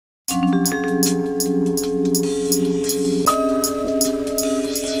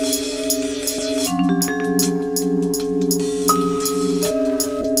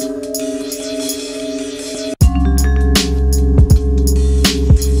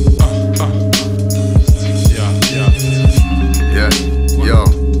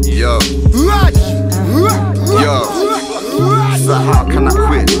So how can I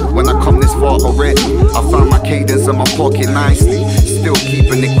quit when I come this far already? I found my cadence in my pocket nicely, still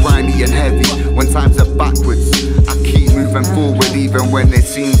keeping it grimy and heavy. When times are backwards, I keep moving forward even when it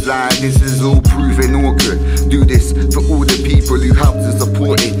seems like this is all proving awkward. Do this for all the people who helped and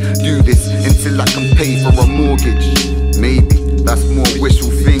supported. Do this until I can pay for a mortgage. Maybe that's more wishful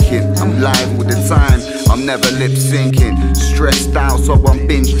thinking. I'm live all the time, I'm never lip syncing. Stressed out, so I'm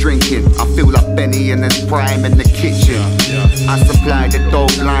binge drinking. I feel like Benny in his prime in the kitchen. I supply the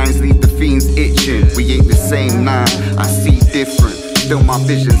dope lines, leave the fiends itching. We ain't the same now, I see different. Still my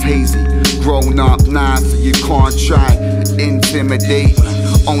vision's hazy. Grown up now, so you can't try intimidate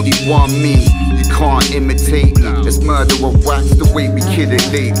me. Only one me, you can't imitate me. It's murder or wax the way we kid it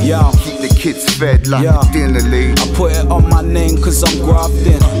late. Keep the kids fed like a dinner late. I put it on my name cause I'm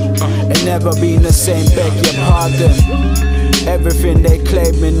grafting. Ain't never been the same, beg your pardon. Everything they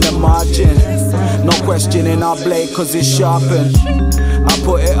claim in the margin. No questioning our blade cause it's sharpened. I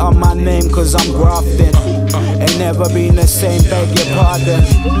put it on my name cause I'm grafting. Ain't never been the same, beg your pardon.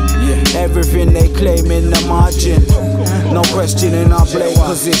 Everything they claim in the margin. No questioning our blade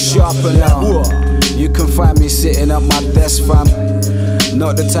cause it's sharpened. You can find me sitting at my desk, fam.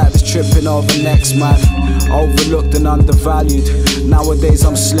 Not the type that's tripping over next man. Overlooked and undervalued. Nowadays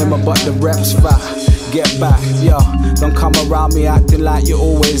I'm slimmer but the rep's fat. Get back, yo, don't come around me acting like you're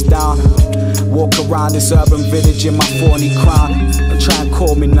always down. Walk around this urban village in my thorny crown. And try and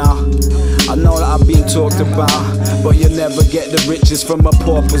call me now. I know that I've been talked about, but you never get the riches from a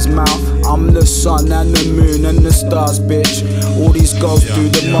pauper's mouth. I'm the sun and the moon and the stars, bitch. All these girls do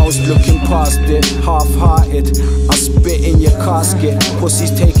the most, looking past it. Half-hearted, I spit in your casket.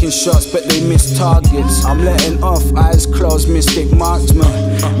 Pussies taking shots, but they miss targets. I'm letting off, eyes closed, mystic marksman.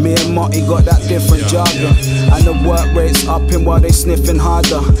 Me and Motti got that different jargon. And the work rate's upping while they sniffing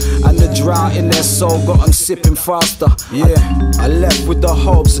harder. And the drought in their soul got them sipping faster. Yeah, I left with the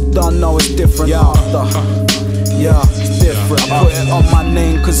hopes, I don't know it's different after. Yeah, it's different. I put it on my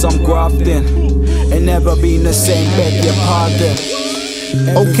name cause I'm grafting. Ain't never been the same, beg your pardon.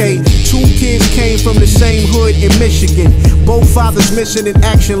 Okay, two kids came from the same hood in Michigan. Both fathers missing in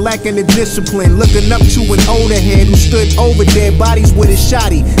action, lacking the discipline. Looking up to an older head who stood over dead bodies with his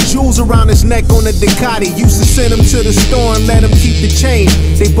shotty. Jewels around his neck on a Ducati. Used to send him to the store and let him keep the change.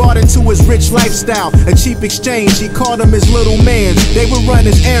 They bought into his rich lifestyle, a cheap exchange. He called them his little man. They would run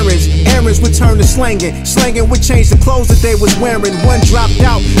his errands. Errands would turn to slanging. Slanging would change the clothes that they was wearing. One dropped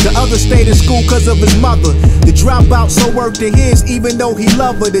out, the other stayed in school cause of his mother. The dropout so worked to his even though he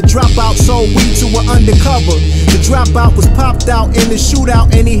loved her. The dropout sold weed to her undercover. The dropout was popped out in the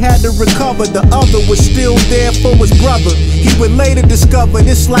shootout and he had to recover. The other was still there for his brother. He would later discover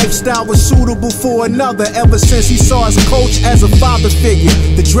this lifestyle was suitable for another. Ever since he saw his coach as a father figure.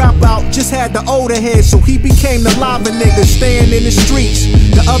 The dropout just had the older head, so he became the lava nigga staying in the streets.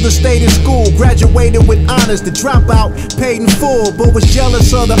 The other stayed in school, graduated with honors. The dropout paid in full, but was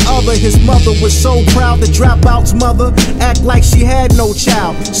jealous of the other. His mother was so proud. The dropout's mother act like she had no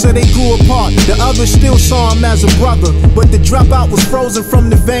child, so they grew apart. The other still saw him as a brother, but the dropout was frozen from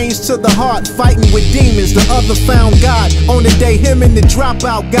the veins to the heart, fighting with demons. The other found God on the day him and the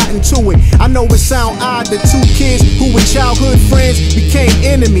dropout got into it. I know it sound odd that two kids who were childhood friends became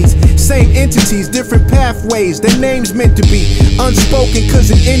enemies. Same entities, different pathways. Their names meant to be unspoken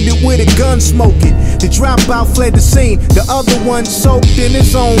cause it ended with a gun smoking. The dropout fled the scene, the other one soaked in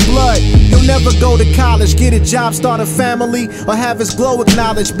his own blood. He'll never go to college, get a job, start a family, or have his glow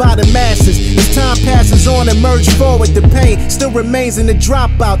acknowledged by the masses. As time passes on and merge forward, the pain still remains in the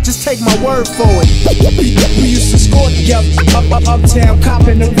dropout. Just take my word for it. We used to score together, uptown,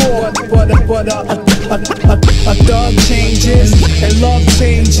 copping the roar. But a thug changes and love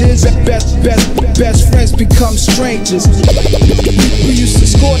changes. Best friends become strangers. We used to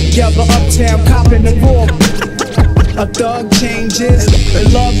score together, uptown, copping the roar. A thug changes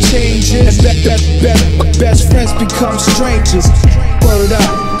and love changes. Best friends become strangers. Word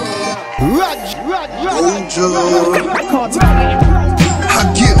up. I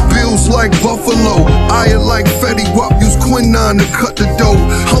get bills like Buffalo. I like Fetty Wap, use quinine to cut the dough.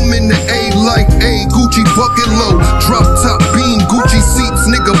 I'm in the A like A, Gucci bucket low. Drop top beam, Gucci seats,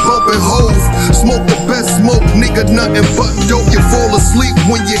 nigga bumping hoes. Smoke the best smoke, nigga nothing but dope. You fall asleep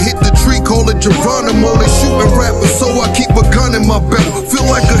when you hit the tree, call it Geronimo. They shooting rappers, so I keep a gun in my belt. Feel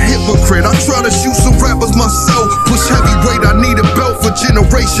like a hypocrite. hypocrite. I try to shoot some rappers myself. Push heavyweight, I need a belt for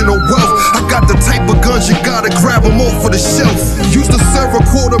generational wealth. I got the type of guns you gotta grab them off of the shelf. Used to serve a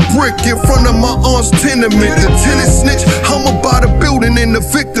quarter brick in front of my aunt's tenement. The tenant snitch, I'm about the building in the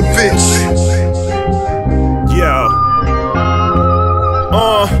Victor bitch. Yo.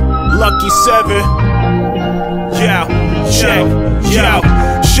 Lucky 7. Yo, check, yo.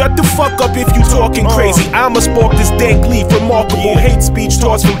 Shut the fuck up if you talking crazy. I'ma spark this dank leaf. Remarkable hate speech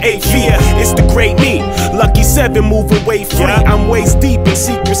tossed from 8 feet. It's the great me. Lucky 7 moving way free. I'm waist deep in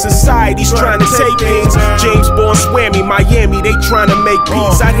secret societies trying to take things. James Bond swammy, Miami, they trying to make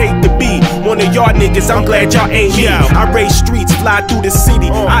peace. I'd hate to be one of y'all niggas. I'm glad y'all ain't me. I race streets, fly through the city.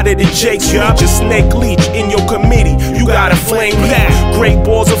 Out of the J Street, just snake leech in your committee. You got a flame that. Great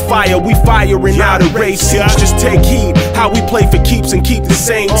balls of fire, we firing out of race. Just take heed how we play for keeps and keep the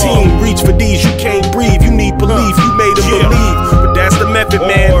same team. Reach for these, you can't breathe. You need belief, you made them believe. But that's the method,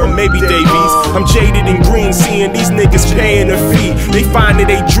 man, or maybe Davies. I'm jaded and green, seeing these niggas paying a fee. They finding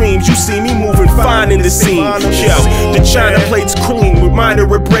they dreams, you see me moving fine in the scene. Yo, the China plate's clean with minor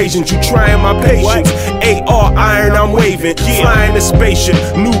abrasions. You trying my patience. AR iron, I'm waving. Flying a spaceship,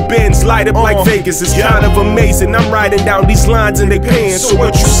 new Benz light up like Vegas. It's kind of amazing. I'm riding down these lines and they paying. So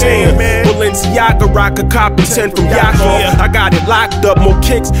what you saying, man? Balenciaga rock a cop and 10 from Yaka. I got it locked up, more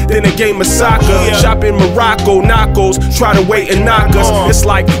kicks than a game of soccer. Shop in Morocco, knockos, try to wait and knock us. It's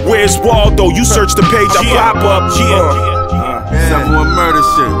like, where's Waldo? You search the page, I pop up. 7-1 murder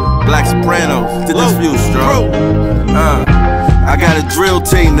shit, Black Sopranos, to this view, strong. I got a drill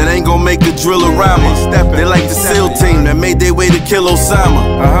team that ain't gon' make the drill a rhymer. They like the SEAL team that made their way to kill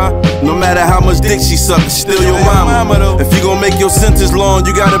Osama. No matter how much dick she suck, it's still your mama. If you gon' make your sentence long,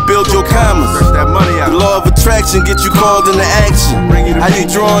 you gotta build your commas. The law of attraction get you called into action. How you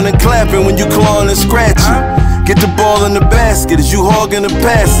drawing and clapping when you clawing and scratching? Get the ball in the basket as you hogging and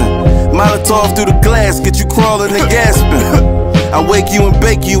passing. Molotov through the glass, get you crawling and gasping. I wake you and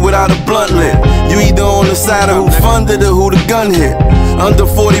bake you without a blunt lit. You either on the side of who funded or who the gun hit. Under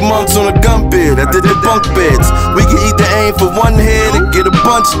 40 months on a gun bid, I did the bunk beds. We can either aim for one head and get a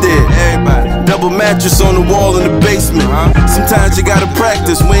bunch dead. Everybody. Double mattress on the wall in the basement. Sometimes you gotta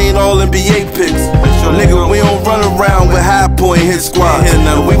practice, we ain't all NBA picks. Nigga, we don't run around with high point hit squads.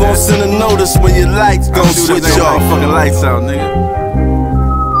 We won't send a notice when your lights gon' switch off. Fucking lights out, nigga.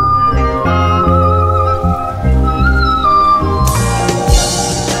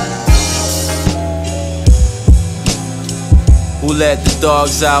 Who let the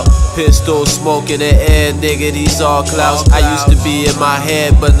dogs out? Pistol smoke in the air, nigga, these all clouds. I used to be in my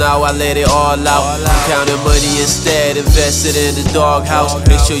head, but now I let it all out. Counting money instead, invested in the doghouse.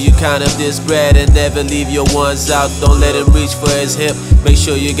 Make sure you count up this bread and never leave your ones out. Don't let him reach for his hip, make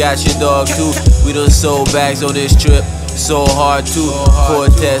sure you got your dog too. We done sold bags on this trip, so hard too.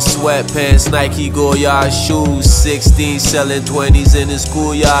 Cortez sweatpants, Nike Goyard shoes. 16 selling 20s in the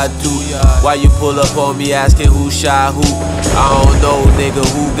schoolyard too. Why you pull up on me asking who shot who? I don't know, nigga,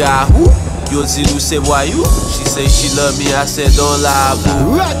 who got who? Elzhi say why you? She say she love me, I said don't lie,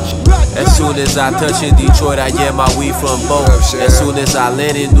 boo. As soon as I touch in Detroit, I get my weed from Bo. As soon as I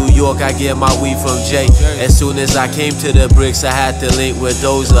land in New York, I get my weed from Jay. As soon as I came to the Bricks, I had to link with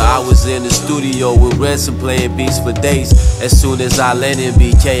Dozer. I was in the studio with Ransom playing beats for days. As soon as I land in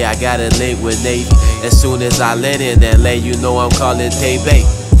BK, I got a link with Navy. As soon as I land in LA, you know I'm calling Tay-Bay.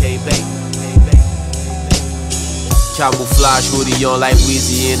 Camouflage hoodie on like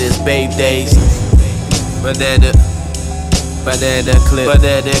Weezy in his babe days. Banana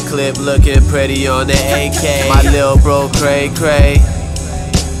clip looking pretty on the AK. My lil bro cray.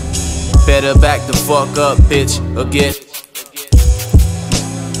 Better back the fuck up, bitch, again.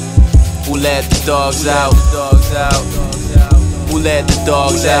 Who let the dogs out? Who let the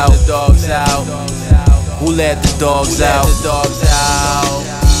dogs out? Who let the dogs out? Who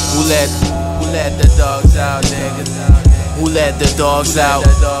let the dogs out, nigga? Who let the dogs out?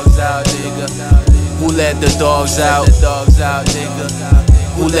 Nigga? Who let the dogs out? Nigga?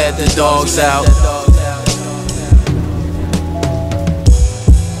 Who let the dogs out?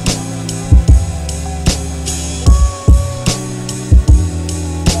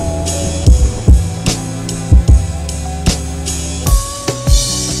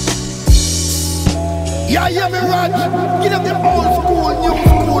 Yeah, me Radj. Get up the old school, new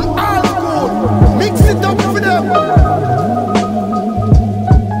school, all school. Mix it up for them.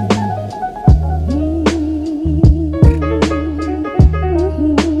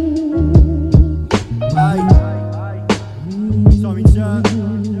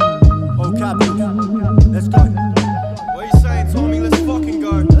 Let's go. What are you saying, Tommy? Let's fucking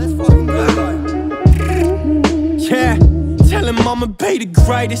go. Let's fucking go. Yeah, tell him I'ma be the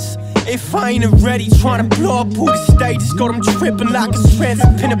greatest. if I ain't ready, trying to blow up all the stages. Got them tripping like a trends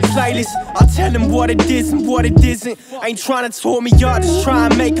up in a playlist. I tell them what it is and what it isn't. I ain't trying to talk me up, just try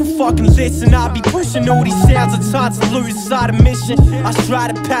and make them fucking listen. I be pushing all these sounds at times to lose inside a mission. I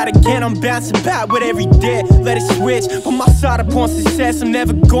stride a pad again, I'm bouncing back with every dare. Let it switch, put my side upon success. I'm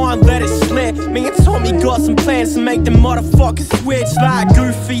never gone, let it slip. Me and Tommy got some plans to make them motherfuckers switch. Like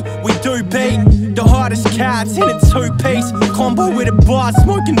Goofy, we do beat the hardest cats in a two-piece combo with a bar,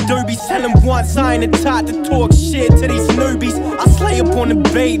 smoking doobies. Tell them once I ain't the type to talk shit to these newbies. I slay up on the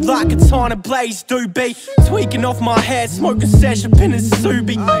beat like a ton of blaze do be. Tweaking off my head, smoking sesh up in a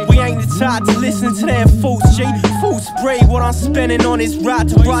Subi. We ain't the type to listen to their false G. Full spray, what I'm spending on is right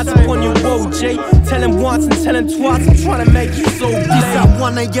to rise up on your wall G. Tell them once and tell them twice, I'm trying to make you so blame. It's at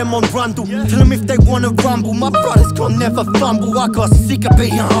 1 AM on Rundle, tell them if they wanna rumble. My brothers gon' never fumble, I got sick of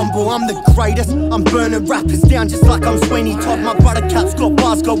being humble. I'm the greatest, I'm burning rappers down just like I'm Sweeney Todd. My brother Cap's got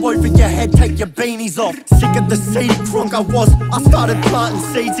bars, go over your head, take your beanies off. Sick of the seedy crunk I was, I started planting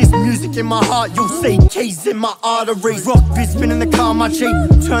seeds. This music in my heart, you'll see keys in my arteries. Rock biz spin in the car, my Jeep,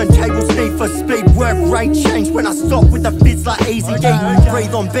 turntables need for speed. Work rate change when I stop with the fits like easy E.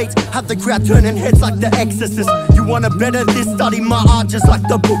 Breathe on beats, have the crowd turning heads like the Exorcist. You wanna better this, study my art just like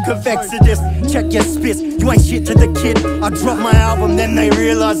the book of Exodus. Check your spits, you ain't shit to the kid. I dropped my album, then they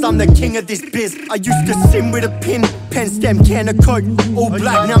realized I'm the king of this biz. I used to sin with a pin, pen stem, can of coke, all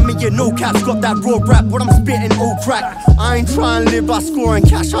black. Now me and no caps got that raw rap, but I'm spitting all crack. I ain't trying to live by scoring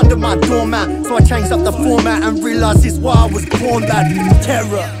cash under my doormat, so I changed up the format and realized it's why I was born that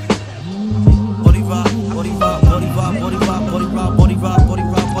terror.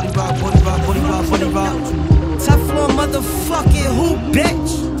 Teflon motherfucking who,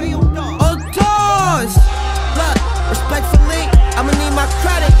 bitch? Outdoors! Look, respectfully, I'ma need my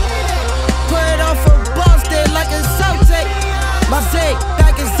credit. Put it on for Boston like a Celtic. My zig,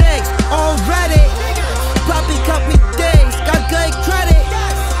 back in zigs, already. Poppy cut me things, got good credit.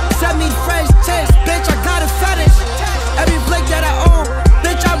 Send me fresh chicks, bitch, I got a fetish. Every flick that I own,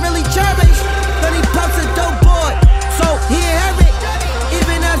 bitch, I really cherish. Then he pops a dope boy, so he inherit.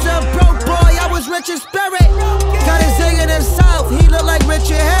 Even as a broke boy, I was rich in spirit. Got his zig in the south, he look like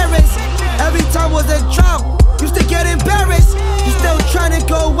Richard Harris. Every time was a drought, used to get embarrassed. You still trying to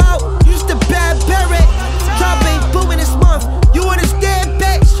go out, used to bad parrot. Dropping booming this month, you understand,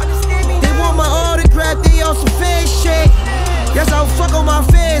 bitch? They want my autograph, they on some fan shit. Guess I'll fuck on my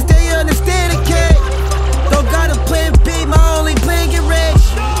fans, they understand it, kid. Don't got a plan B, my only plan get rich.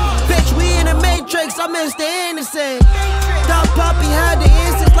 Bitch, we in the Matrix, I'm Mr. Anderson. Doc Poppy had the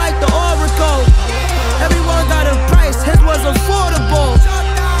answers like the Oracle. Everyone got a price, his was affordable.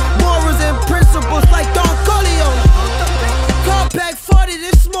 Morals and principles like Don Corleone. Compact 40,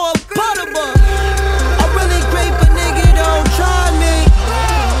 this more portable. I'm really great, but nigga don't try me.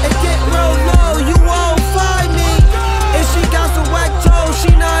 And get real low, you won't find me. And she got some whack toes,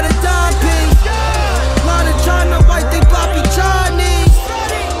 she not a dime piece. Lot of China, white, they poppy Chinese.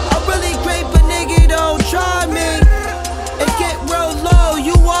 I'm really great, but nigga don't try me. And get real low,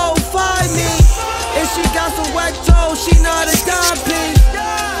 you won't find me. And she got some whack toes, she not a dime piece.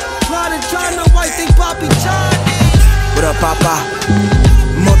 Lot of China, white, they poppy Chinese. What up, Papa?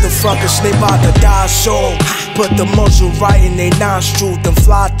 Motherfuckers, they bout to die soon. Put the muzzle right in they nostrils, then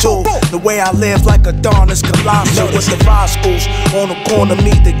fly too. The way I live like a dawn is colossal. With the Roscoes on the corner,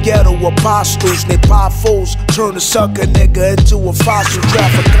 meet the ghetto apostles. They pop fools, turn the sucker nigga into a fossil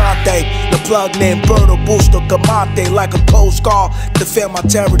trafficante. The plug named Berto Busto Camante, like a coast guard. Defend my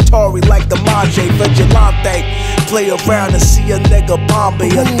territory like the Manje Vigilante. Play around and see a nigga Bombay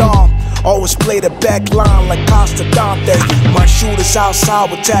a dom. Always play the back line like Costa Dante. My shooters outside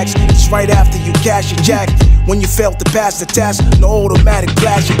with tax, it's right after you cash your jack. When you fail to pass the test, no automatic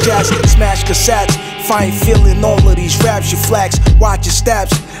flash your jacks. Smash cassettes, fine feeling all of these raps, you flags. Watch your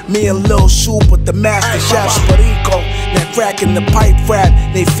steps, me and Lil Supa, the master chefs. Perico, that cracking the pipe rap.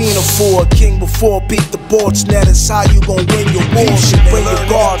 They fiending for a king before beat the boards. Net is how you gon' win your wars. Bring your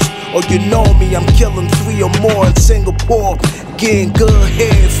guards, or you know me, I'm killing 3 or more in Singapore. Getting good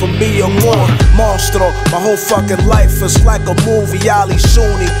head for me or more. Monstro, my whole fucking life is like a movie. Ali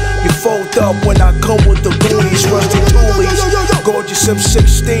Sunni, you fold up when I come with the goonies. Rusty toolies, gorgeous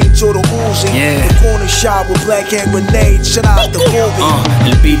M16 to the Uzi. The corner shot with black hand grenades. Shout out the movie.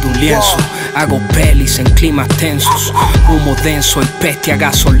 El beat un lienzo, Hago pelis en climas tensos, humo denso, el peste a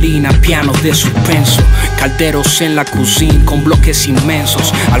gasolina, pianos de suspenso, calderos en la cocina con bloques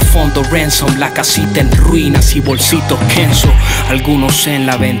inmensos, al fondo ransom, la casita en ruinas y bolsitos Kenzo. Algunos en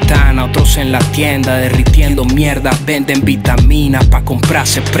la ventana, otros en la tienda, derritiendo mierda, venden vitaminas pa'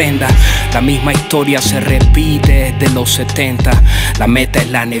 comprarse prenda. La misma historia se repite desde los 70, la meta es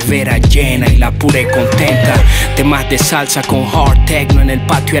la nevera llena y la pura y contenta. Temas de salsa con hard techno en el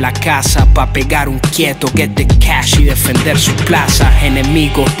patio de la casa, pa' pegar un quieto, get the cash y defender su plaza.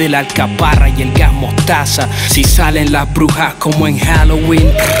 Enemigos de la alcaparra y el gas mostaza, si salen las brujas como en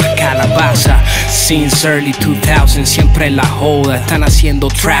Halloween, calabaza. Since early 2000 siempre en la joda, están haciendo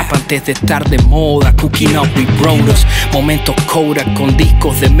trap antes de estar de moda. Cooking up with brothers, momentos Kodak con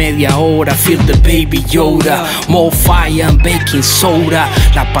discos de media hora. Feel the baby Yoda, more fire and baking soda.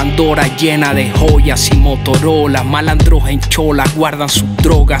 La Pandora llena de joyas y Motorola. Malandros en cholas guardan sus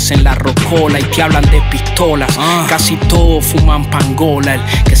drogas en la rocola y te hablan de pistolas. Casi todos fuman pangola,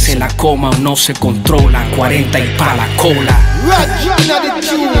 el que se la coma o no se controla. 40 y pa' la cola.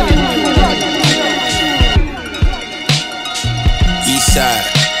 Eastside,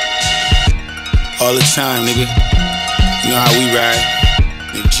 all the time, nigga. You know how we ride,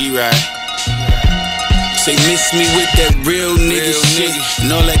 nigga G-ride. Say miss me with that real nigga shit,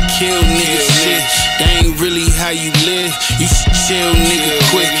 and all that kill nigga shit. That ain't really how you live, you should chill nigga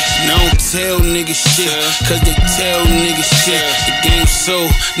quick. Don't tell nigga shit, cause they tell nigga shit. The game so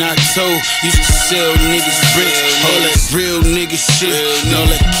not told, used to sell niggas bricks. All that real nigga shit, and all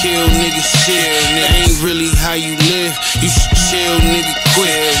that kill nigga shit. That ain't really how you live, you should chill nigga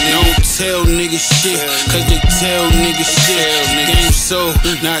quick. Don't tell nigga shit, cause they tell nigga shit. The game so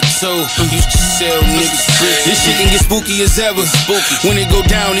not told, used to sell niggas bricks. This shit can get spooky as ever. When it go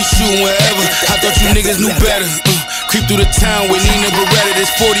down, they shooting wherever. I thought you niggas knew better. Creep through the town with Nina Beretta.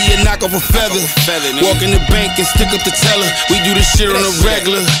 There's 40 and knock off a feather. Walk in the bank and stick up the teller. We do this shit on a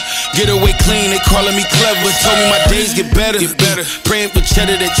regular. Get away clean, they calling me clever. Told me my days get better. Praying for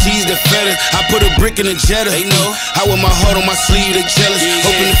cheddar, that cheese, that feta. I put a brick in a Jetta. They know I wear my heart on my sleeve, they jealous.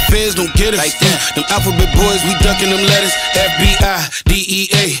 Hoping the feds don't get us. Them alphabet boys, we ducking them letters. FBI,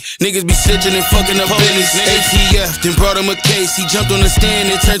 DEA. Niggas be snitching and fucking up business. ATF, then brought him a case. He jumped on the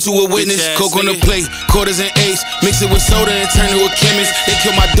stand and turned to a witness. Coke on the plate, quarters and eights. Mix it with soda and turn to a chemist. They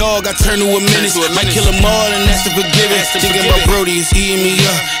kill my dog, I turn to a menace. Might kill them all and that's the forgiveness. Thinking about Brody is eating me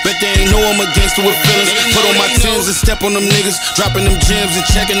up. Bet they ain't know I'm a gangster with feelings. Put on my Timbs and step on them niggas. Dropping them gems and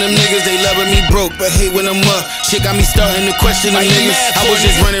checking them niggas. They loving me broke, but hate when I'm up. Shit got me starting to question them niggas. I was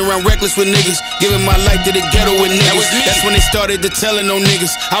just running around reckless with niggas. Giving my life to the ghetto with niggas. That's when they started to telling no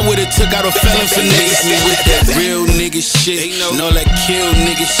niggas. I would've took out a felon for niggas. Me with that real nigga shit, and all that kill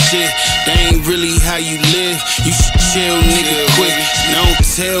nigga shit. That ain't really how you live, you should chill nigga quick. Don't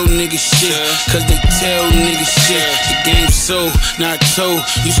tell nigga shit, cause they tell nigga shit. The game so not told,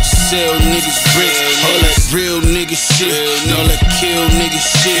 used to sell niggas bricks. All that real nigga shit, and all that kill nigga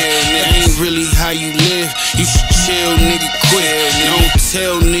shit. That ain't really how you live, you should chill nigga quick. Don't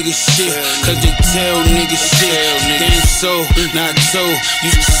tell nigga shit, cause they tell nigga shit. The game so not told,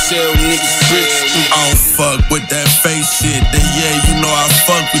 used to sell niggas bricks. I don't fuck with that face shit, then yeah, you know I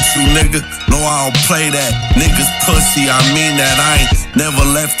fuck with you, nigga. No, I don't play that. Niggas pussy, I mean that. I ain't never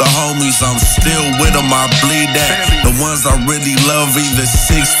left the homies, I'm still with them, I bleed that. The ones I really love, either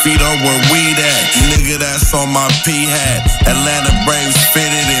 6 feet or where weed at. Nigga, that's on my P-hat. Atlanta Braves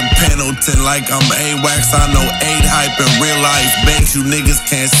fitted in Pendleton like I'm A-Wax. I know 8 hype in real life, bet you niggas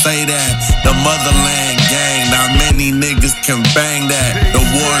can't say that. The motherland gang, not many niggas can bang that. The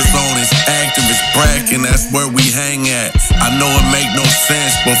war zone is active, it's bracken, that's where we hang at. I know it make no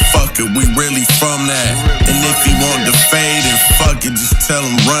sense, but fuck it, we really from that. And if he want to fade, then fuck it, just tell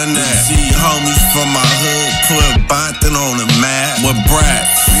him run that. See homies from my hood, put Bonton on the map with brats.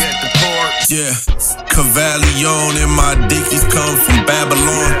 Yeah, Cavalion and my dickies come from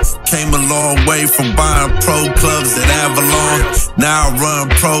Babylon. Came a long way from buying pro clubs at Avalon. Now I run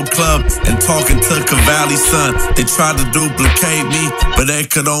pro club and talking to Cavalli son. They tried to duplicate me, but they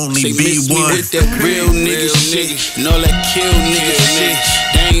could only be one. With that real nigga shit, and all that kill nigga shit.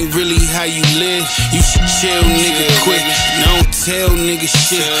 That ain't really how you live, you should chill nigga quick. Don't tell nigga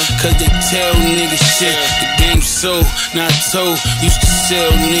shit, cause they tell nigga shit. The game so not told, used to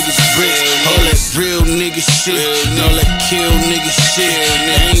sell niggas bricks. All that real nigga shit, and all that kill nigga shit.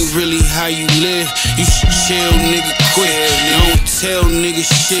 That ain't really how you live, you should chill nigga quick. Don't tell nigga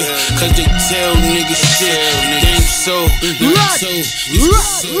shit, cause they tell nigga shit. The game so not told, used to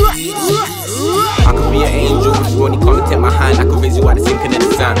sell niggas. I could be an angel, if you only come and take my hand, I could raise you out the sinking in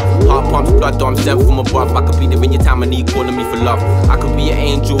the sand. Heart pumps blood, though I'm sent from above. I could be there in your time of need, calling me for love. I could be an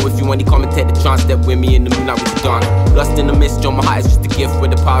angel if you only come and take the chance. Step with me in the moonlight with the dawn. Lost in the mist, John, my heart is just a gift where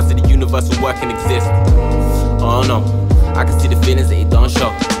the powers of the universe will work and exist. Oh no, I can see the feelings that you don't show.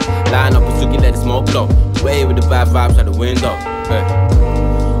 Line up and Suki, let the smoke blow. Way with the bad vibes out the window. Hey.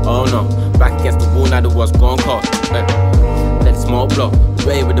 Oh no, back against the wall, now the world's gone cold. Hey. Let the smoke blow.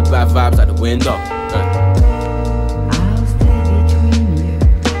 Way with the bad vibes out the window. Hey.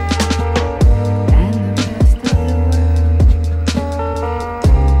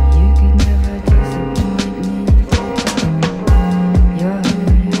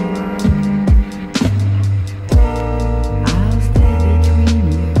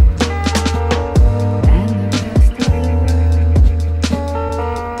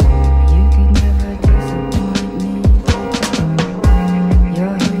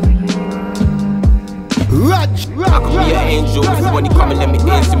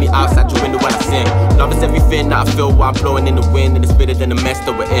 I feel while I'm blowing in the wind and it's fitter than the mess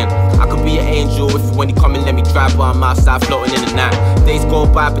that we're in. I could be an angel if you only come and let me drive while I'm outside floating in the night. Days go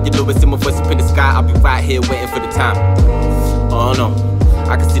by, but you know it's in my voice up in the sky. I'll be right here waiting for the time. Oh no,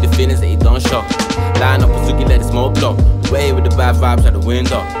 I can see the feelings that you don't show. Line up and Suki, let the smoke blow. Way with the bad vibes out the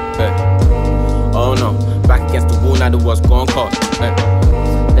window. Hey. Oh no, back against the wall, now the world's gone cold. Hey.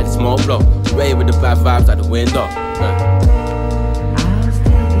 Let the smoke blow. Way with the bad vibes out the window. Hey.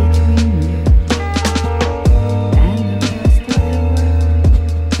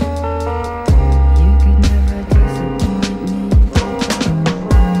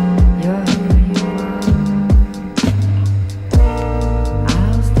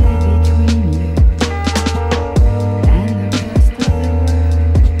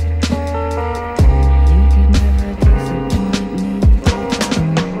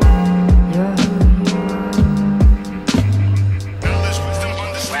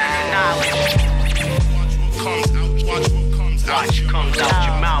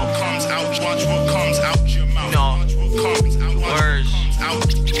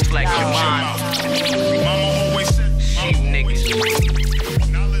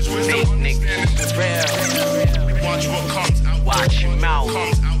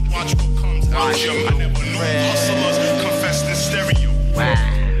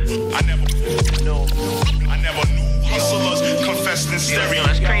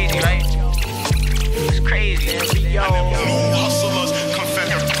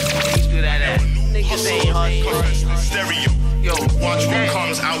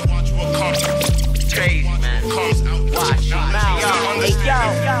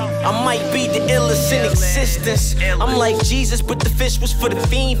 I'm like Jesus, but the fish was for the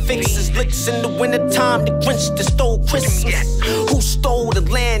fiend fixers. Licks in the wintertime, the Grinch that stole Christmas. Who stole the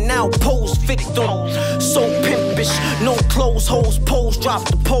land, now pose victim. So pimpish, no clothes, hoes, pose, drop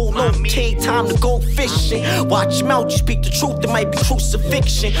the polo. Take time to go fishing. Watch your mouth, you speak the truth, it might be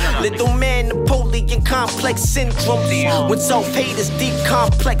crucifixion. Little man, Napoleon complex syndrome. When self-hate is deep,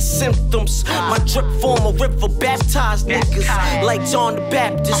 complex symptoms. My drip form a river, baptized niggas like Jon the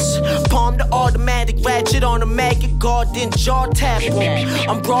Baptist. Palm the automatic, ratchet on a maggot guard, then jaw tap on.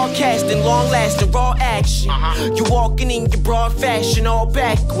 I'm broadcasting, long-lasting, raw action. You walking in your broad fashion, all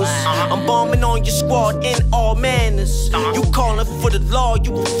backwards. I'm bombing on your squad in all manners. You calling for the law,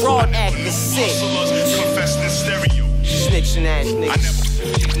 you a fraud actor, sick. Snitching ass niggas.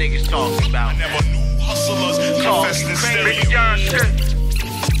 These niggas talking about. Hustlers confessing stereo.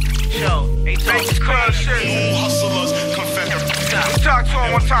 Yo, they talking crazy. Hustlers confessing. Talk to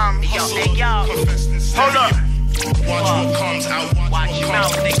him one time. Yo, hey yo, hold up. Watch what comes out. Watch your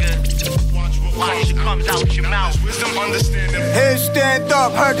mouth, nigga. Watch what comes out your mouth. Head stand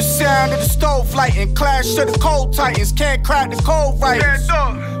up, heard the sound of the stove lighting. Clash to the cold titans, can't crack the cold writers.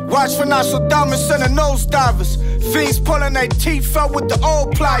 Watch for Nostradamus and the nose divers. Fiends pulling their teeth out with the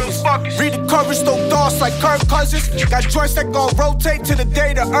old pliers. Read the coverage, throw doors like Kirk Cousins. Got joints that gon' rotate to the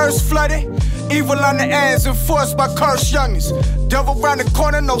day the earth's flooded. Evil on the ends, enforced by cursed youngins. Devil round the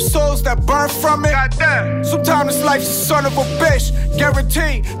corner, no souls that burn from it. Sometimes this life's a son of a bitch.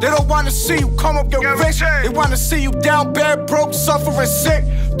 Guaranteed, they don't wanna see you come up get rich. They wanna see you down bad, broke, suffering sick.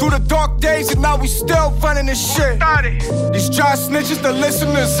 Through the dark days and now we still running this shit. These dry snitches, the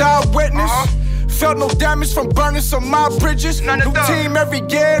listeners eyewitness. Felt no damage from burning some my bridges. New team every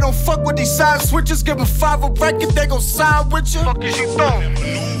year, don't fuck with these side switches. Give them 5 a record, they gon' sign with you. Fuck is you doing?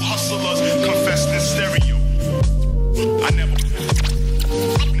 New hustlers confess in stereo. I never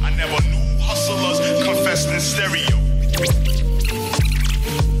knew hustlers confess in stereo.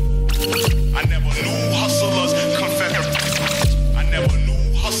 I never knew hustlers confess. I never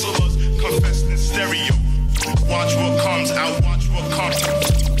knew hustlers confess in stereo. Watch what comes out, watch what comes out.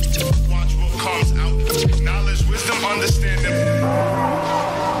 Watch what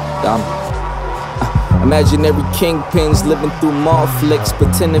Imaginary kingpins living through mall flicks,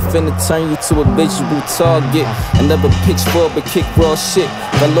 pretending finna turn you to a visual target. Another pitchfork but kick raw shit.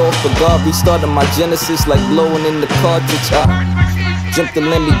 Fell off the guard, restarted my Genesis like blowing in the cartridge. I jumped the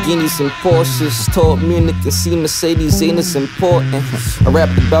Lamborghinis and Porsches, taught Munich and see Mercedes ain't as important. I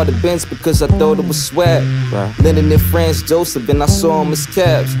rapped about the Benz because I thought it was swag. Lennon and Franz Joseph and I saw him as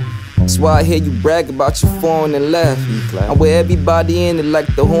cabs. That's why I hear you brag about your foreign and laugh. I'm with everybody in it like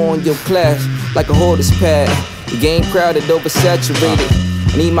the whore in your class, like a hoarder's pad. The game crowded, oversaturated.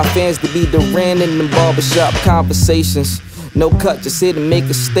 I need my fans to be Duran in the barbershop conversations. No cut, just here to make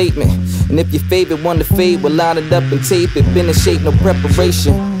a statement. And if your favorite one to fade, we'll line it up and tape it. Been in shape, no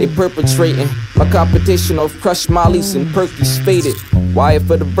preparation. They perpetrating my competition of crushed mollies and perkies faded. Wire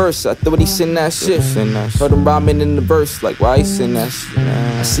for the verse, I thought he sent that shit. Heard him rhyming in the verse, like why he sent that shit?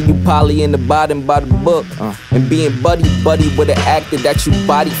 I see you poly in the bottom by the book, and being buddy with an actor that you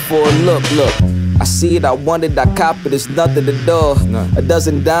body for a look. I see it, I want it, I cop it, it's nothing to do. A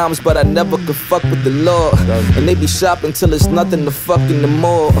dozen dimes, but I never could fuck with the law. And they be shopping till it's nothing to fuck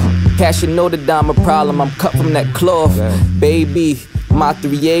anymore. Cash and know the diamond problem, I'm cut from that cloth. Baby, my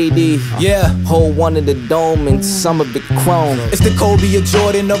 380, yeah, whole one in the dome and some of it chrome. It's the Kobe or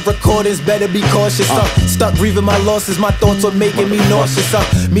Jordan of recordings, better be cautious. Stuck grieving my losses, my thoughts are making me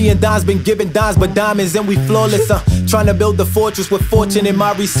nauseous. Me and Don's been giving dimes but diamonds and we flawless. Trying to build a fortress with fortune in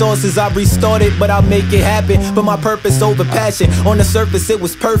my resources. I restarted, but I'll make it happen. But my purpose over passion. On the surface it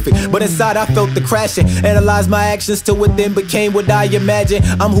was perfect, but inside I felt the crashing. Analyzed my actions till within became what I imagined.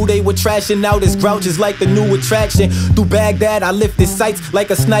 I'm who they were trashing, now this grouch is like the new attraction. Through Baghdad I lifted sights like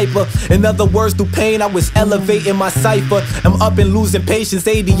a sniper. In other words, through pain I was elevating my cipher. I'm up and losing patience,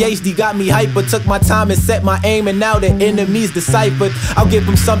 ADHD got me hyper. Took my time and set my aim and now the enemies deciphered. I'll give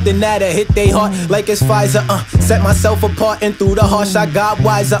them something that'll hit they heart like it's Pfizer. Set myself apart and through the harsh I got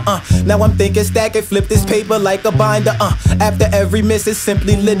wiser. Now I'm thinking stack and flip this paper like a binder. After every miss it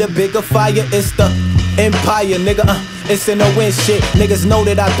simply lit a bigger fire. It's the empire, nigga. It's in the win shit. Niggas know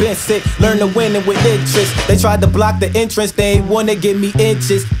that I've been sick. Learn to win and with interest. They tried to block the entrance, they ain't wanna give me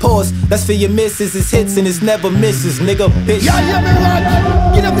inches. Pause, that's for your misses. It's hits and it's never misses, nigga. Bitch. Yeah, man,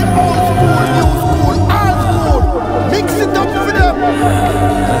 Radj. Get up the old school, new school, old school. Mix it up for them.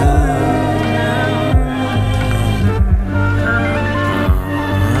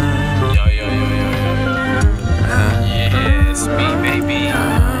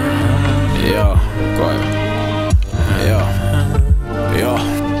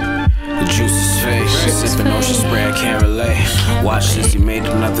 Sipping ocean spray, I can't relate. Watch this, you made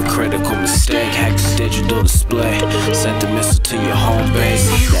another critical mistake. Hacked the digital display. Sent the missile to your home base.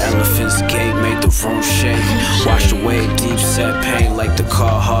 The elephant's gate made the room shake. Washed away deep set pain like the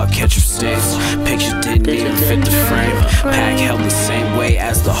car hard ketchup stains. Picture didn't even fit the frame. Pack held the same way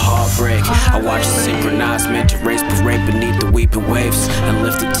as the heartbreak. I watched it synchronize, meant to race parade beneath the weeping waves. And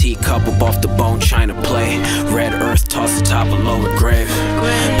lift the teacup up off the bone, trying to play. Red earth tossed atop a lower grave.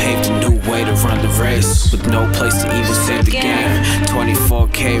 Paved a new way to run the race, with no place to even save the game.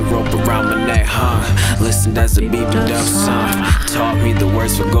 24K rope around my neck hung. Listened as the beat duck song. Taught me the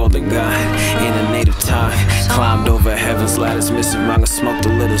words for golden gun in a native tongue. Climbed over heaven's ladders, missing rung. I smoked the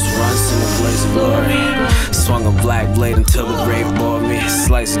littles, runs in a blaze of glory. Swung a black blade until the rave bore me.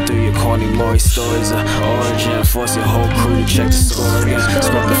 Slicing through your corny Maury stories of origin. Force your whole crew to check the score again.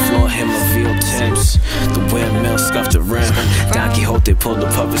 Scrub the floor, him reveal Timbs. The windmill scuffed the rim. Don Quixote pulled the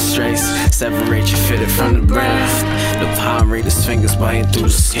puppet strings. Separate your fitted from the brim. The palm read his fingers biting through the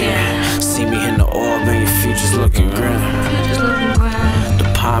skin. See me in the orb and your future's looking grim.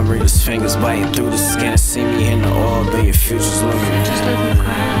 The palm read his fingers biting through the skin. See me in the orb and your future's looking grim.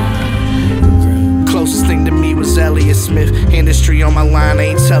 Closest thing to me was Elliott Smith. Industry on my line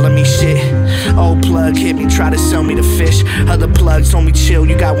ain't telling me shit. Old plug hit me, try to sell me the fish. Other plugs told me chill,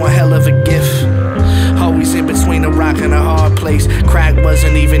 you got one hell of a gift. Always in between a rock and a hard place. Crack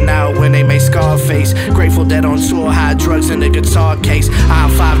wasn't even out when they made Scarface. Grateful Dead on tour, high drugs in the guitar case. Aisle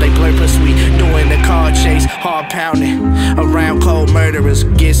 5, they blur plus we doing the car chase. Hard pounding around cold murderers.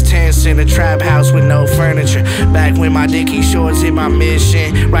 Gets tense in a trap house with no furniture. Back when my Dickie shorts hit my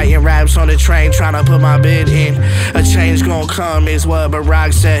mission. Writing raps on the train, trying to put my bid in. A change gon' come is what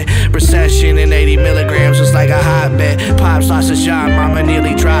BoriRock said. Recession in 80 milligrams was like a hotbed. Pops lost a shot, mama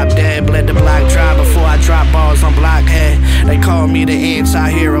nearly dropped dead. Bled the block dry before I drop balls on blockhead. They call me the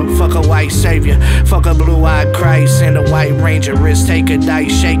anti-hero. Fuck a white savior, fuck a blue-eyed Christ and a white ranger. Risk taker,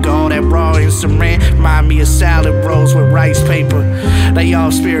 dice shaker, all that raw and saran. Remind me of salad rolls with rice paper. They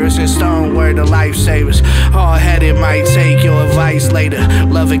all spirits and stone, word the lifesavers. Hard-headed might take your advice later.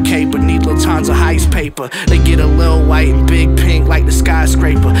 Love a caper, need little tons of heist paper. They get a little white and big pink like the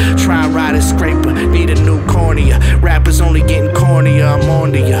skyscraper. Try and ride a scraper, need a new cornea. Rappers only getting cornier, I'm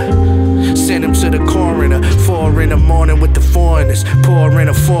on to ya. Send him to the coroner, 4 in the morning with the foreigners. Pour in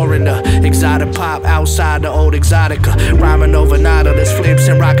a foreigner, exotic pop outside the old exotica. Rhyming over nautilus, flips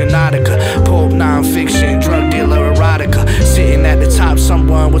and rockin' nautica. Pulp non-fiction, drug dealer erotica. Sitting at the top,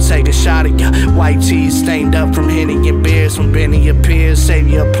 someone will take a shot at ya. White tees stained up from Henny and beers. When Benny appears, save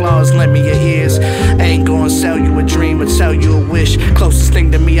your applause, lend me your ears. Ain't gonna sell you a dream or tell you a wish. Closest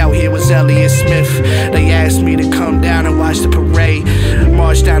thing to me out here was Elliott Smith. They asked me to come down and watch the parade.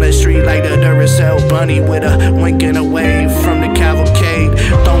 March down the street like the Duracell bunny with a wink and a wave from the cavalcade.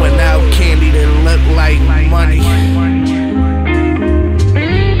 Throwing out candy that look like money.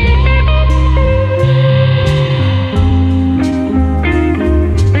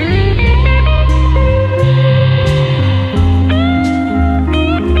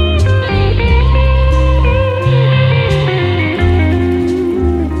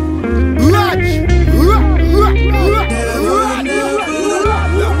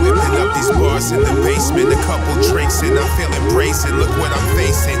 In the basement, a couple drinks and I feel embracing. Look what I'm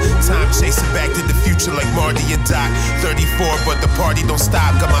facing. Time chasing back to the future like Marty and Doc. 34, but the party don't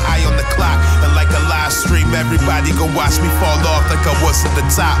stop. Got my eye on the clock. And like a live stream, everybody go watch me fall off like I was at the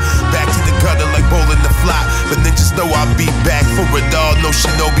top. Back to the gutter like bowling the flop. But ninjas know I'll be back for it all. No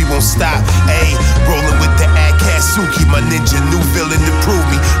Shinobi won't stop. Ayy, rolling with the Akatsuki. My ninja, new villain to prove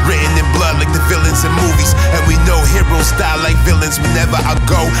me. Written in blood like the villains in movies. And we know heroes die like villains. Whenever I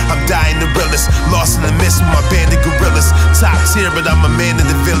go, I'm dying the realest. Lost in the mist with my band of gorillas. Top tier, but I'm a man of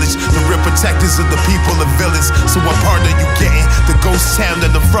the village. The real protectors of the people of villains. So what part are you getting? The ghost town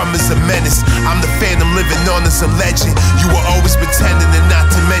that I'm from is a menace. I'm the phantom living on as a legend. You were always pretending and not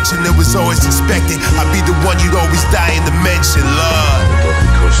to mention it was always expected. I'd be the one you'd always die in to mention. Lord. We're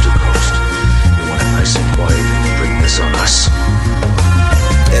going coast to coast. You want it nice and quiet and you bring this on us.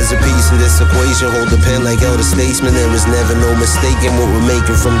 As a piece of this equation, hold the pen like elder statesman. There is never no mistaking what we're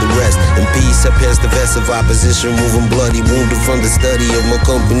making from the rest. In peace, I pass the vest of opposition, moving bloody, wounded from the study of my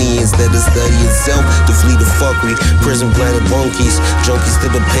company instead of study itself. To flee the fuckery, prison planet bunkies, junkies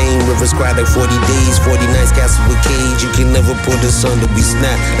to the pain, rivers cry like 40 days, 40 nights, castle with cage. You can never put us under, we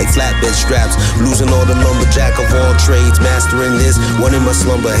snap like flatbed straps. Losing all the lumberjack of all trades, mastering this, one in my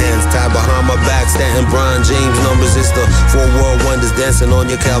slumber hands, tied behind my back, Stanton, Brian, James numbers. It's the 4 world wonders dancing on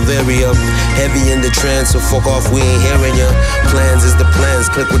your Calvaria. Heavy in the trance, so fuck off, we ain't hearing ya. Plans is the plans,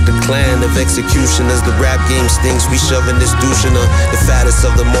 click with the clan of execution. As the rap game stinks, we shoving this douche in her. The fattest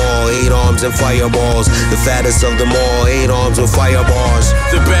of them all, 8 arms and fireballs. The fattest of them all, 8 arms and firebars.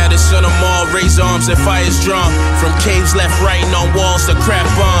 The baddest of them all, raise arms and fires drawn. From caves left, writing on walls to crack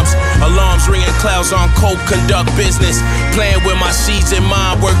bombs. Alarms ringing, clouds on coke, conduct business. Playing with my seeds in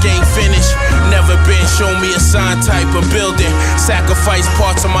mind, work ain't finished. Never been, show me a sign type of building. Sacrifice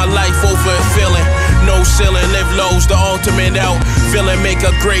parts of my life over a feeling. No ceiling, live lows, the ultimate out. Villain make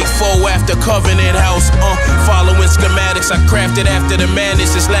a great foe after Covenant House. Following schematics, I crafted after the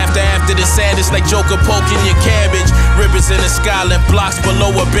madness. It's laughter after the saddest, like Joker poking your cabbage. Ribbons in the sky, left blocks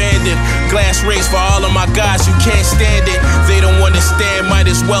below abandoned. Glass race for all of my guys, you can't stand it. They don't understand,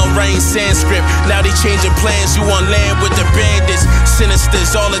 might as well rain Sanskrit. Now they changing plans, you on land with the bandits.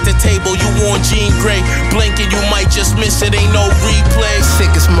 Sinisters all at the table, you on Jean Grey. Blinking, you might just miss it, ain't no replay.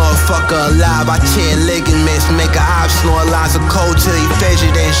 Sickest motherfucker alive, I tear ligaments. Make a op, snore lines of cold till he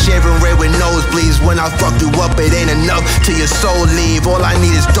fidget and shivering red with nosebleeds. When I fuck you up, it ain't enough till your soul leave. All I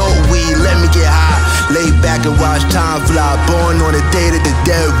need is dope weed, let me get high. Lay back and watch time fly. Born on the day that the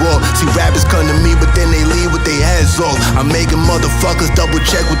dead walk. See rappers come to me, but then they leave with their heads off. I'm making motherfuckers double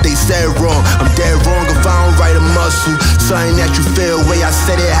check what they said wrong. I'm dead wrong if I don't write a muscle. Something that you feel, way I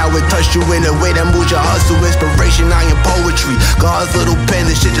said it, how it touched you in a way that moves your hustle. Inspiration, I am poetry. God's little pen,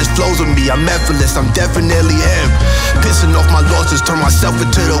 this shit just flows with me. I'm effortless, I'm definitely him. Pissing off my losses, turn myself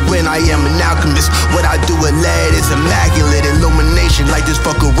into the win. I am an alchemist. What I do with lead is immaculate. Illumination like this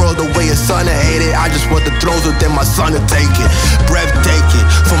fucking world, the way a son I hate it. I just want the thrones, but then my son to take it. Breathtaking.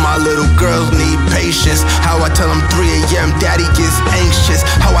 For my little girls need patience. How I tell them 3 AM, daddy gets anxious.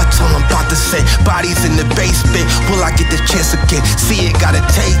 How I tell them about to say bodies in the basement. Will I get the chance again? See it, gotta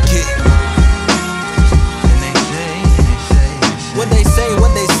take it. What they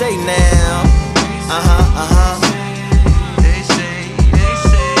say now.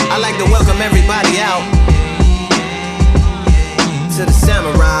 I like to welcome everybody out. to the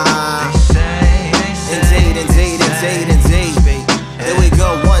samurai. Indeed, indeed, indeed, indeed. Here we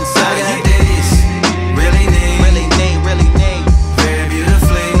go, one time. Really neat, really neat, really neat. Very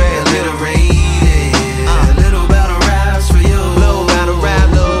beautifully, very alliterated. Little battle raps for you. Little battle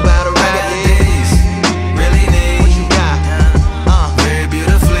rap, little battle rap. Really neat. What you got? Very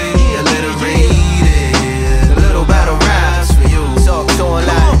beautifully alliterated. Little battle raps for you. Talk to a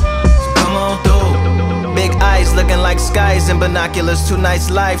lot. Come on through. Big eyes looking like skies and binoculars. Two nights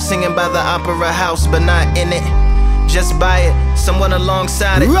live singing by the opera house, but not in it. Just by it, someone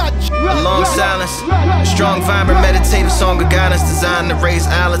alongside it. A long silence, a strong, vibrant, meditative song of guidance designed to raise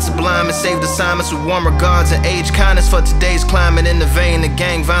eyelids sublime and save the assignments with warm regards and age kindness for today's climate. In the vein, the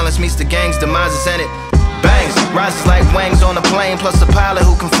gang violence meets the gang's demises and it bangs, rises like wings on a plane, plus a pilot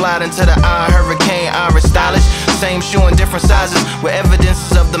who can fly into the eye. Hurricane, Irish stylish, same shoe in different sizes with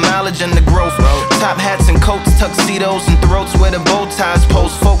evidences of the mileage and the growth. Top hats and coats, tuxedos and throats where the bow ties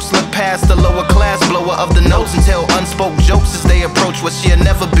post. Folks look past the lower class blower of the notes and tell unspoke jokes as they approach what she'll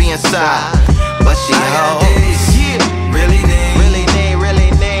never be inside. But she holds, really neat, really neat,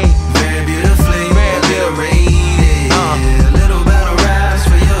 really neat. Very beautifully, very alliterated. Little battle raps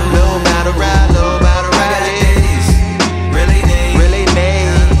for you. Little battle rap, little battle rap. Really neat, really neat.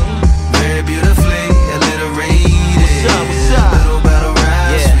 Very beautifully alliterated. What's up? Little battle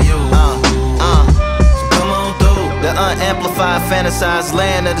raps for you. So come on through. The unamplified, fantasized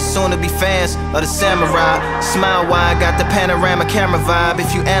land of the soon-to-be fans of the samurai. Smile wide, got the panorama camera vibe.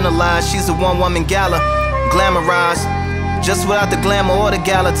 If you analyze, she's a one-woman gala, glamorized, just without the glamour or the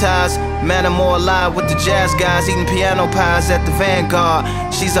gala ties. Man, I'm more alive with the jazz guys, eating piano pies at the Vanguard.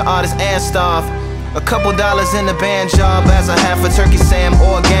 She's an artist and staff. A couple dollars in the band job as a half a turkey Sam,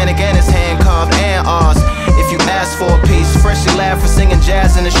 organic and it's hand carved and ours. If you ask for a piece, freshly laughed for singing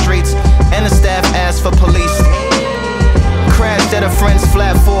jazz in the streets, and the staff asked for police. Crashed at a friend's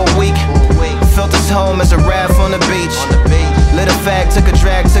flat for a week. Felt his home as a raft on the beach. Lit a fag, took a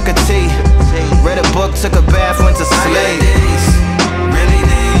drag, took a tea. Read a book, took a bath, went to sleep. Really neat,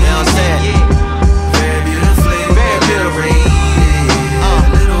 you know what I'm saying? Very beautifully, very beautifully.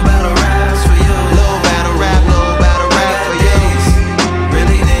 Little battle raps for you. Little battle rap for you.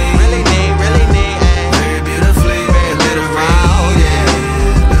 Really neat, really neat, really neat. Very beautifully, very alliterated.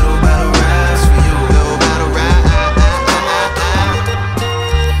 Little battle raps for you. Little battle rap.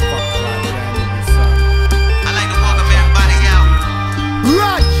 I like to welcome everybody out.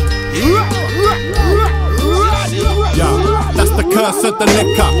 Yeah, that's the curse of the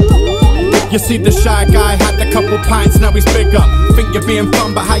liquor. You see the shy guy had a couple pints, now he's bigger. Think you're being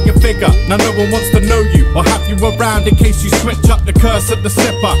fun, but how you figure? Now no one wants to know you or have you around in case you switch up the curse of the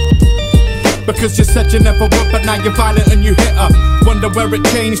sipper. Because you said you never would, but now you're violent and you hit her. Wonder where it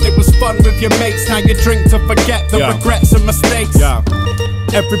changed, it was fun with your mates. Now you drink to forget the regrets and mistakes.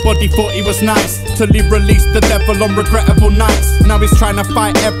 Everybody thought he was nice till he released the devil on regrettable nights. Now he's trying to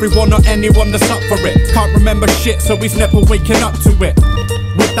fight everyone or anyone that's up for it. Can't remember shit, so he's never waking up to it.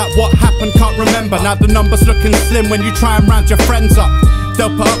 With that, what happened, can't remember. Now the numbers looking slim when you try and round your friends up.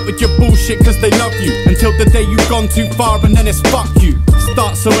 They'll put up with your bullshit cause they love you, until the day you've gone too far and then it's fuck you.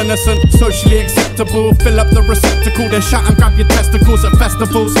 Start so innocent, socially acceptable, fill up the receptacle, then shout and grab your testicles at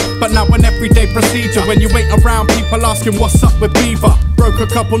festivals. But now an everyday procedure, when you wait around people asking what's up with Beaver. Broke a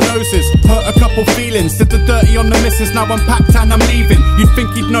couple noses, hurt a couple feelings, did the dirty on the missus, now I'm packed and I'm leaving. You'd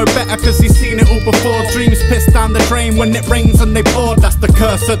think he'd know better cause he's seen it all before. Dreams pissed down the drain when it rains and they pour. That's the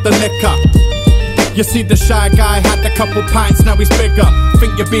curse of the liquor. You see the shy guy had a couple pints, now he's bigger.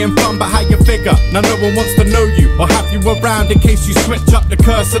 Think you're being fun, but how you figure? Now no one wants to know you or have you around in case you switch up the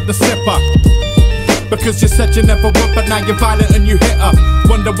curse of the sipper. Because you said you never would, but now you're violent and you hit her.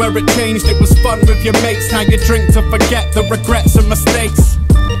 Wonder where it changed, it was fun with your mates. Now you drink to forget the regrets and mistakes.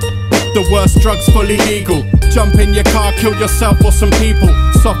 The worst drugs fully legal. Jump in your car, kill yourself or some people.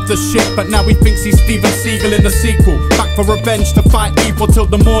 Soft as shit, but now he thinks he's Steven Seagal in the sequel. Back for revenge to fight evil till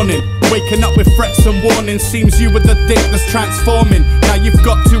the morning. Waking up with threats and warnings. Seems you were the dick that's transforming. Now you've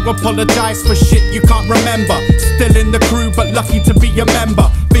got to apologize for shit you can't remember. Still in the crew, but lucky to be a member.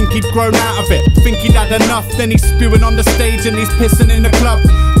 Think he'd grown out of it, think he'd had enough. Then he's spewing on the stage and he's pissing in the club.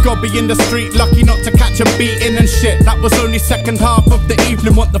 God be in the street, lucky not to catch a beating and shit. That was only second half of the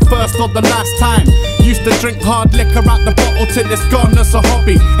evening, what the first or the last time. Used to drink hard liquor out the bottle till it's gone as a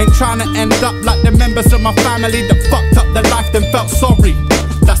hobby. Ain't trying to end up like the members of my family that fucked up their life then felt sorry.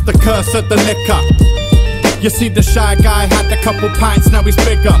 That's the curse of the liquor. You see the shy guy had a couple pints, now he's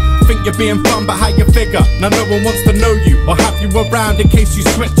bigger. Think you're being fun, but how you figure? Now no one wants to know you or have you around in case you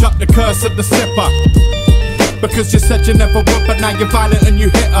switch up the curse of the sipper. Because you said you never would, but now you're violent and you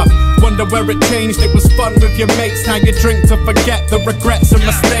hit her. Wonder where it changed, it was fun with your mates. Now you drink to forget the regrets and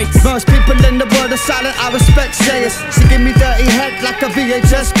mistakes. Most people in the world are silent, I respect sayers. She give me dirty head like a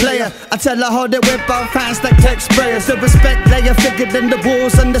VHS player. I tell her hold it with both hands like tech sprayers. The respect layer figured in the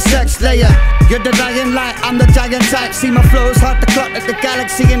walls and the sex layer. You're the dying light, I'm the giant type. See my flows hard to clock like the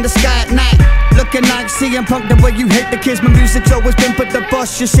galaxy in the sky at night. Looking like CM Punk, the way you hate the kids. My music's always been for the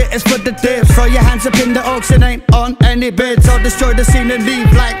boss, your shit is for the dibs. Throw your hands up in the auction, ain't on any bids. I'll destroy the scene and leave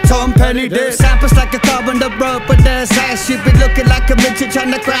like Tom Penny did. Samples like a car on the road, but there's ice. You be looking like a midget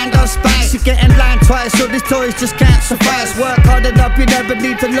trying to grind on spice. You getting lined twice, so these toys just can't suffice. Work hard enough, you never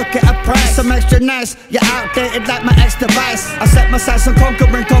need to look at a price. I'm extra nice, you're outdated like my ex device. I set my sights on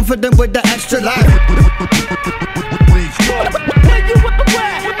conquering, confident with the extra life.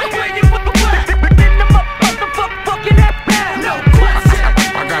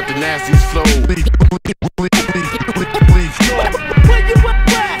 I got the nasty flow.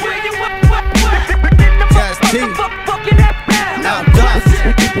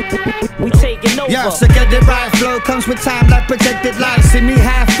 We taking over. Yeah, so get it right. Flow comes with time like projected light. See me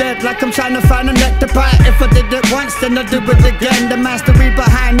half dead like I'm trying to find a neck to bite. If I did it once, then I'll do it again. The mastery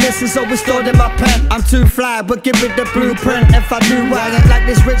behind this is always stored in my pen. I'm too fly, but give it the blueprint. If I do, I act like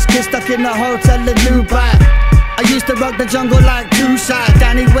this rich kid stuck in a hotel in Dubai. I used to rock the jungle like two sides.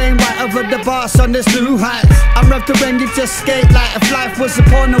 Danny Wayne right over the boss on this new heights. I'm rough to when you just skate like if life was a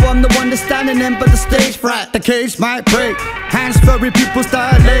porno. I'm the one that's standing in, but the stage fright. The cage might break, hands furry, people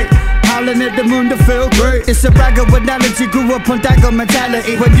dilate. Howling at the moon to feel great. It's a bragger analogy, grew up on dagger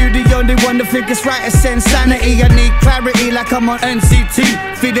mentality. When you the only one to think it's right, it's insanity. I need clarity like I'm on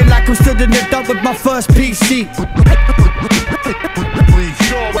NCT. Feeling like I'm stood in the dump with my first PC.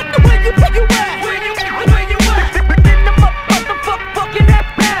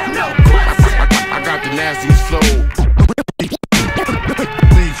 I got the nasty flow.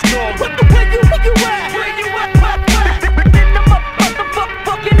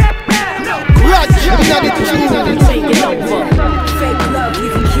 Taking over. Fake love, you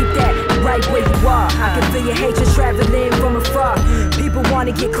can keep that right where you are. I can feel your hatred traveling from afar. People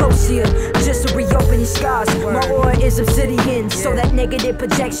wanna get close to you just to reopen your scars. My aura is obsidian, so that negative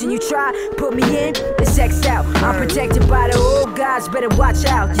projection you try put me in, it's X'd out. I'm protected by the old gods, better watch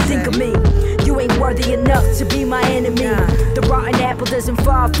out. You think of me, you ain't worthy enough to be my enemy. The rotten apple doesn't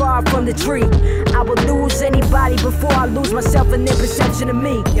fall far from the tree. I will lose anybody before I lose myself and their perception of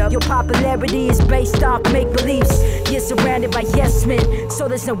me. Your popularity is based off make-believes. You're surrounded by yes men, so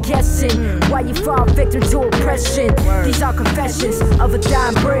there's no guessing why you fall victim to oppression. These are confessions of a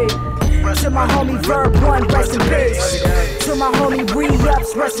dying breed. To my homie Verb 1, rest in peace. To my homie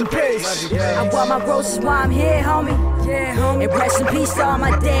Re-Ups, rest in peace. I want my roses while I'm here, homie. And rest in peace to all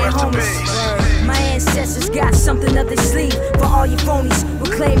my dead homies. My ancestors got something up their sleeve for all you phonies who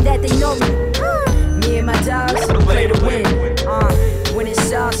claim that they know me. Me and my dogs play to win. When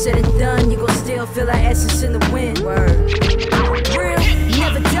it's all said and done, you gon' still feel our essence in the wind. Real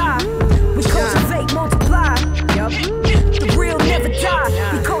never die. We cultivate, multiply. The real never die.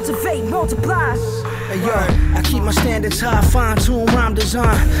 We cultivate, multiply. Hey yo, I keep my standards high, fine-tune rhyme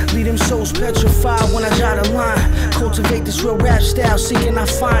design. Leave them souls petrified when I jot a line. Cultivate this real rap style, seeking I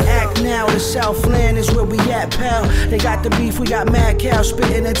find act now. The Southland is where we at, pal. They got the beef, we got mad cows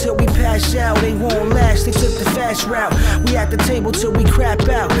spitting until we pass out. They won't last, they took the fast route. We at the table till we crap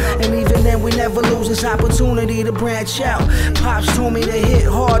out. And even then we never lose this opportunity to branch out. Pops told me to hit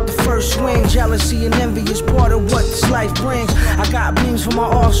hard the first swing. Jealousy and envy is part of what this life brings. I got beams for my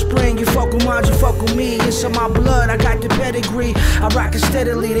offspring. You fuck with mine, you fuck with me. It's in my blood, I got the pedigree. I rock it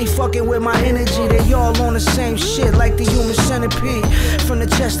steadily, they fucking with my energy. They all on the same shit like the human centipede. From the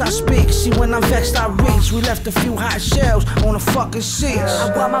chest I speak, see when I'm vexed I reach. We left a few hot shells on the fucking seats.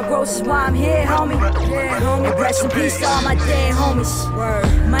 I want my roses while I'm here, homie. And rest in peace to all my dead homies.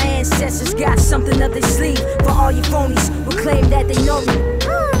 My ancestors got something up their sleeve for all you phonies who claim that they know me.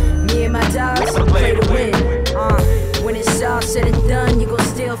 Me and my dogs play to win. When it's all said and done, you gon'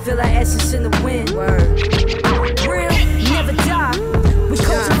 still feel our essence in the wind. Real never die. We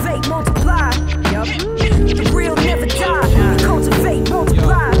cultivate, multiply. The real never die. We cultivate,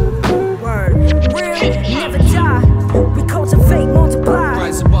 multiply. Real never die. We cultivate, multiply.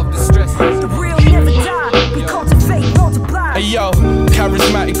 Rise above the stress. The real never die. We cultivate, multiply. Hey yo,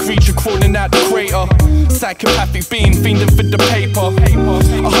 charismatic creature crawling out the crater. psychopathic being, fiending for the paper.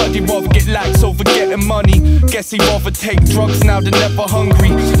 I heard he'd rather get likes over getting money. Guess he'd rather take drugs now than never hungry.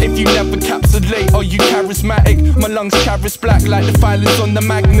 If you never capsulate, are you charismatic? My lungs charis black like the filings on the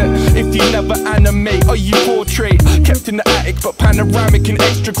magnet. If you never animate, are you portrait? Kept in the attic but panoramic and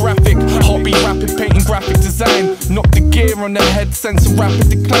extra graphic. Hobby rapid painting graphic design. Knocked the gear on the head, sense of rapid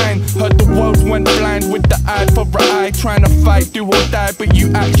decline. Heard the world went blind with the eye for an eye. Trying to fight, do or die, but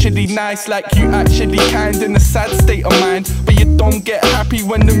you actually nice. Like you actually kind in a sad state of mind. But you don't get happy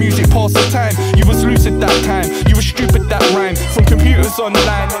when the music passes time. You was lucid that time, you was stupid that rhyme. From computers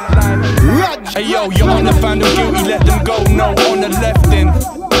online. Hey yo, your honor found them guilty, let them go, no honor left in.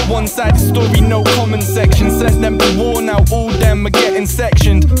 One-sided story, no comment section. Sent them to war, now all them are getting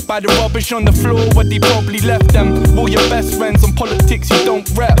sectioned by the rubbish on the floor where they probably left them. All your best friends on politics you don't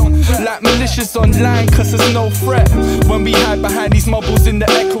rep. Like malicious online cause there's no threat. When we hide behind these mobbles in the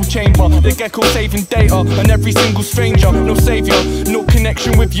echo chamber, the gecko saving data on every single stranger. No savior, no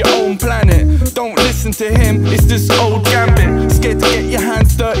connection with your own planet. Don't listen to him, it's this old gambit. Scared to get your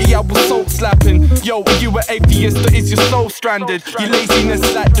hands dirty, I was soul slapping. Yo, are you an atheist or is your soul stranded? Your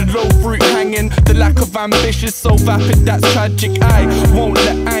laziness like the low fruit hanging. The lack of ambition so vapid, that's tragic. I won't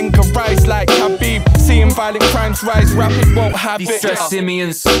let anger rise like Habib. Seeing violent crimes rise rapid, won't have These it. stress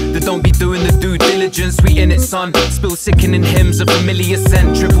simians that don't be doing the due diligence. We in it, son. Spill sickening hymns of familiar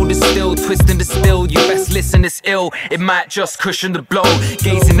scent. Triple distilled, twisting the still. You best listen, it's ill. It might just cushion the blow.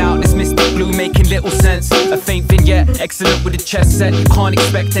 Gazing out this mystic blue, making little sense. A faint vignette, excellent with a chess set. You can't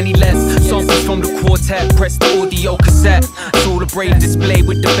expect any less. Samples from the quartet, press the audio cassette. Saw a brave display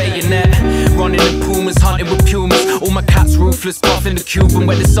with the bayonet. Running in pumas, hunting with pumas. All my cats ruthless, puffing the Cuban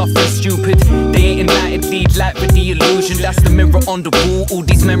where the suffering stupid. They ain't enlightened, lead light with the illusion. That's the mirror on the wall, all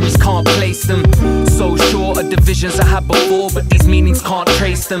these memories can't place them. So sure of divisions I had before, but these meanings can't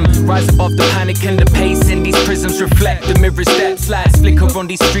trace them. Rise above the panic and the pacing. These prisms reflect the mirror steps. Lights flicker on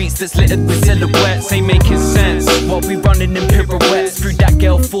these streets that's littered with silhouettes. Ain't making sense, what we running in pirouettes. Through that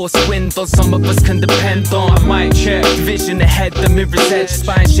gale force wind, on some of us can depend on. I might check, vision ahead, the mirror's edge.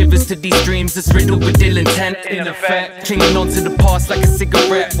 Spine shivers to these dreams that's riddled with ill intent. In effect, clinging on to the past like a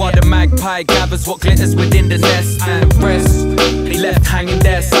cigarette, while the magpie gathers what glitters within the nest. And the rest, they left hanging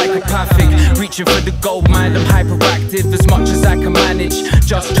there psychopathic. Reaching for the gold mine, I'm hyperactive as much as I can manage.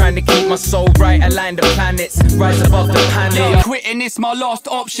 Just trying to keep my soul right, align the planets, rise above the panic. Quitting is my last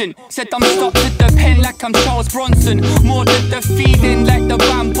option. Said I'm stuck to the pen like I'm Charles Bronson. More than the feeling like the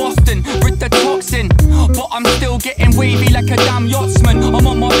band Boston. With the toxin, but I'm still getting wavy like a damn yachtsman. I'm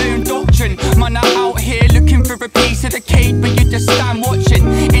on my own doctrine. Man, I'm out here looking for a piece of the cake, but you just stand watching.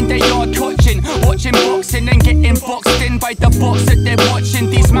 In the yard coaching, watching boxing and getting boxed in by the box that they're watching.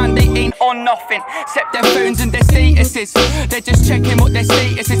 These man, they ain't on nothing except their phones and their statuses. They're just checking what their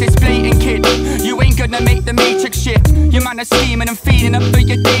status is. It's blatant, kid. You ain't gonna make the matrix shift. Your man is scheming and feeding up for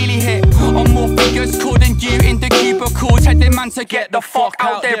your daily hit. I'm more figures cool than you in the cubicle. Tell the man to get the fuck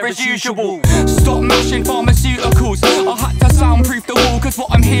out there as usual. Stop mashing pharmaceuticals. I had to soundproof the wall cause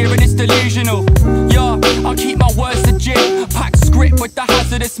what I'm hearing is delusional. Yeah, I'll keep my words legit. Packed script with the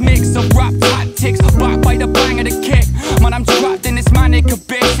hazardous mix of rap tactics. Backed by the bang of the kick. Man, I'm trapped in this manic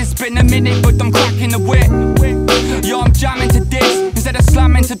abyss. It's been a minute but I'm cracking the whip. Yeah, I'm jamming to this instead of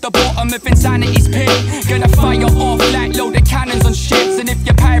slamming to the bottom of insanity's pit. Gonna fire off like loaded cannons on ships. And if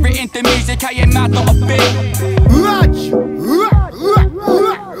you're pirating the music, I ain't mad not a bit.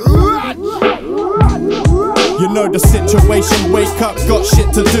 You know the situation, wake up, got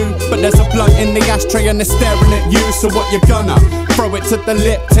shit to do. But there's a blunt in the ashtray and they're staring at you. So what you gonna? Throw it to the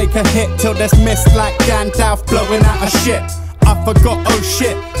lip, take a hit till there's mist like Gandalf blowing out a shit. I forgot, oh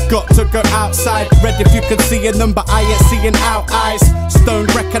shit, got to go outside. Red if you could see in them, but I ain't seeing out eyes. Stone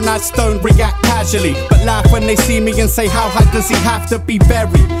recognize, stone react casually, but laugh when they see me and say how high does he have to be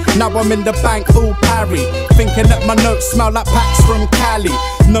buried. Now I'm in the bank all parry, thinking that my notes smell like packs from Cali.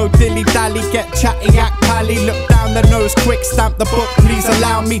 No dilly dally, get chatty, act pally. Look down the nose quick, stamp the book, please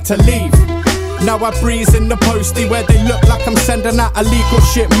allow me to leave. Now I breeze in the postie where they look like I'm sending out illegal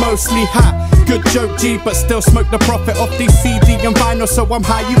shit mostly. Ha, good joke G, but still smoke the profit off these CD and vinyl, so I'm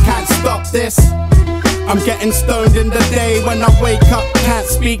high, you can't stop this. I'm getting stoned in the day when I wake up, can't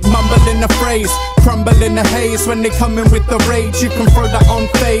speak, mumbling a phrase. Crumble in the haze when they come in with the rage. You can throw that on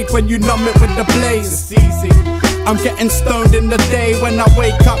fade when you numb it with the blaze. It's easy. I'm getting stoned in the day when I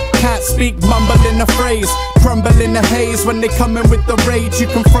wake up, can't speak, mumbling a phrase. Crumble in the haze when they come in with the rage. You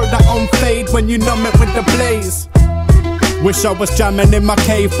can throw that on fade when you numb it with the blaze. Wish I was jamming in my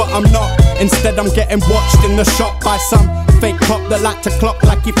cave, but I'm not. Instead I'm getting watched in the shop by some fake cop that like to clock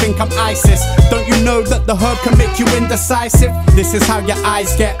like you think I'm ISIS. Don't you know that the herb can make you indecisive? This is how your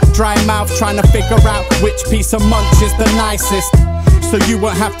eyes get dry mouth, trying to figure out which piece of munch is the nicest. So you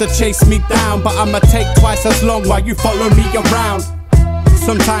won't have to chase me down, but I'ma take twice as long while you follow me around.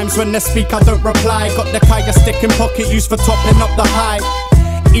 Sometimes when they speak I don't reply. Got the Kaya stick in pocket used for topping up the high.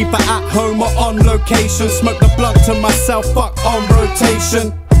 Either at home or on location. Smoke the blunt to myself, fuck on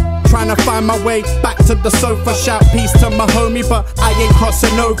rotation. Trying to find my way back to the sofa. Shout peace to my homie, but I ain't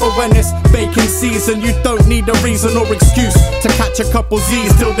crossing over when it's baking season. You don't need a reason or excuse to catch a couple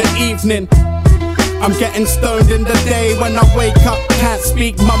Z's till the evening. I'm getting stoned in the day. When I wake up, can't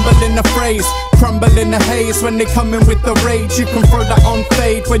speak, mumbling a phrase. Crumble in the haze when they come in with the rage. You can throw that on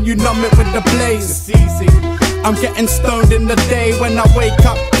fade when you numb it with the blaze. It's easy. I'm getting stoned in the day. When I wake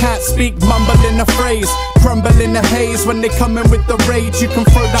up, can't speak, mumbling a phrase. Crumble in the haze when they come in with the rage. You can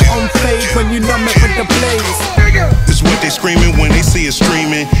throw that on fade when you numb it with the blaze. It's what they screaming when they see us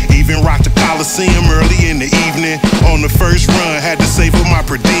streaming. Even rock the Coliseum early in the evening. On the first run, had to save for my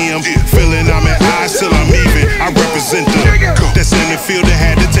per diem. Feeling I'm at odds till I'm even. I represent the that's in the field that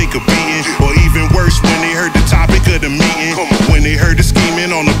had to take a beating. Or even worse, when they heard the topic of the meeting. When they heard the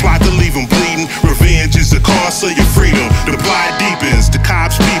scheming on the plot to leave them bleeding. Revenge is the cost of your freedom. The plot deepens, the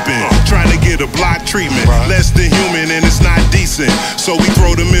cops peeping. Trying to get a block treatment. Less than human and it's not decent. So we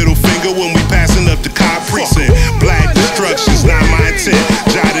throw the middle finger when we passing up the cop precinct. Black destruction's not my intent.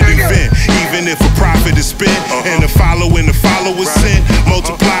 Jotted invent, even if a profit is spent. And the following the followers sent.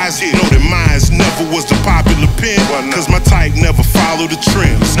 Multiplies, know that mine's never was the popular pen. Cause my type never follow the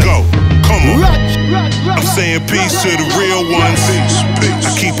trend. Let's go, come on. I'm saying peace to the real ones.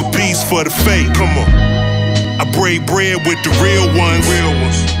 I keep a piece for the fake. Come on. I break bread with the real ones.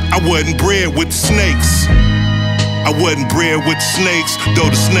 I wasn't bred with the snakes. I wasn't bred with the snakes, though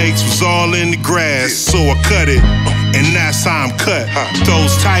the snakes was all in the grass. So I cut it, and that's how I'm cut.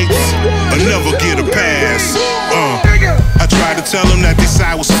 Those types will never get a pass. I tried to tell them that they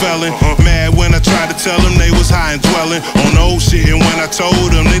side was felon. Mad when I tried to tell them they was high and dwelling on old shit. And when I told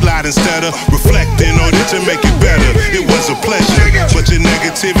them they lied instead of reflecting on it to make it better. It was a pleasure, but your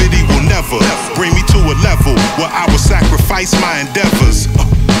negativity will never bring me to a level where I will sacrifice my endeavors.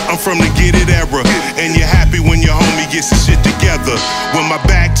 I'm from the get it era, and you're happy when your homie gets his shit together. When my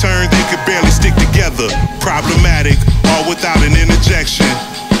back turned, they could barely stick together. Problematic, all without an interjection.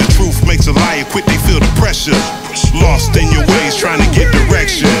 The truth makes a liar quit, they feel the pressure. Lost in your ways, trying to get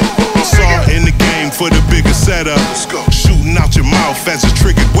direction. Saw in the game for the bigger setup. Shooting out your mouth as a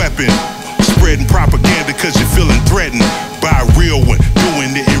triggered weapon. Spreading propaganda cause you're feeling threatened by a real one,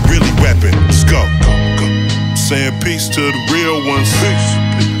 doing it in really weapon. Let's go. Saying peace to the real ones.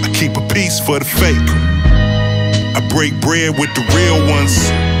 I keep a piece for the fake. I break bread with the real ones.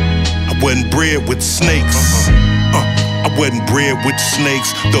 I wasn't bred with the snakes. I wasn't bred with the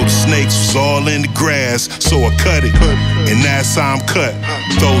snakes, though the snakes was all in the grass. So I cut it, and that's how I'm cut.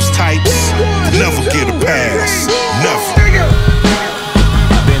 Those types never get a pass. Never.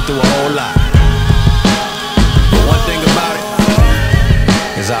 I've been through a whole lot, but one thing about it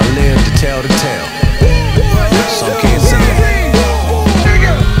is I live to tell the tale. Some can't say that.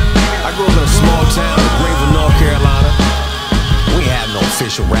 I grew up in a small town in Greenville, North Carolina. We have no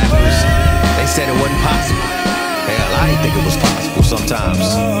official rappers. They said it wasn't possible. Hell, I didn't think it was possible sometimes.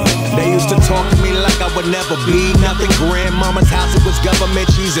 They used to talk to me like I would never be nothing. Grandmama's house, it was government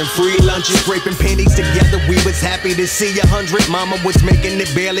cheese and free lunches. Scraping pennies together, we was happy to see 100. Mama was making it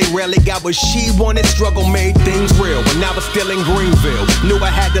barely, rarely got what she wanted. Struggle made things real. When I was still in Greenville, knew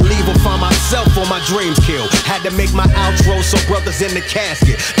I had to leave or find myself or my dreams killed. Had to make my outro, so brothers in the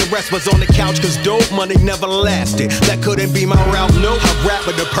casket. The rest was on the couch cause dope money never lasted. That couldn't be my route, no. I rap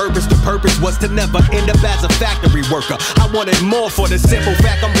with a purpose. The purpose was to never end up as a factory worker. I wanted more for the simple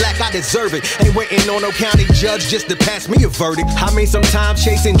fact I'm black, I deserve it. Ain't waiting on no county judge just to pass me a verdict. I mean, sometimes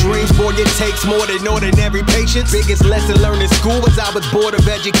chasing dreams, boy, it takes more than ordinary patience. Biggest lesson learned in school was I was bored of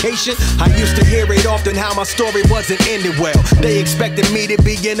education. I used to hear it often how my story wasn't ending well. They expected me to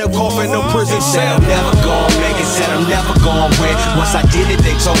be in a coffin or prison cell. Never gonna make it, said I'm never gonna win. Once I did it,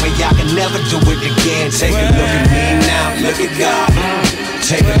 they told me I could never do it again. Take a look at me now, look at God.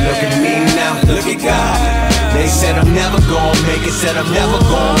 Take a look at me now, look at God. They said I'm never gonna make it, said I'm never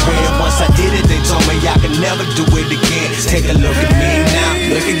gonna win. Once I did it, they told me I could never do it again. Take a look at me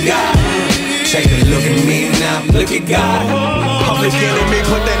now, look at God. Take a look at me now, look at God. Public enemy,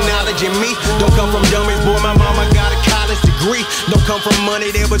 put that knowledge in me. Don't come from dummies, boy, my mama got a college degree. Don't come from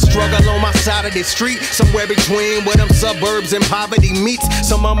money, there was struggle on my side of the street. Somewhere between where them suburbs and poverty meets.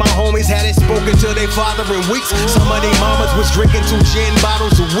 Some of my homies hadn't spoken to their father in weeks. Some of their mamas was drinking 2 gin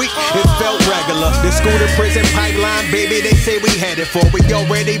bottles a week. It felt regular. The school to prison pipeline, baby, they say we headed for. We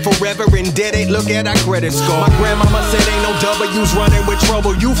already forever indebted. Look at our credit score. My grandmama said ain't no W's running with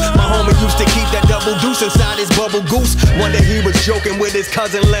trouble youth. My homie used to keep that double deuce inside his bubble goose. One day he was joking with his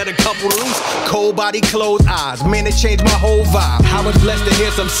cousin, let a couple loose. Cold body, closed eyes. Man, it changed my whole vibe. I was blessed to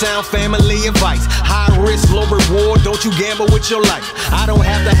hear some sound family advice. High risk, low reward, don't you gamble with your life. I don't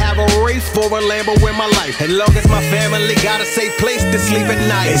have to have a race for a Lambo in my life. As long as my family got a safe place to sleep at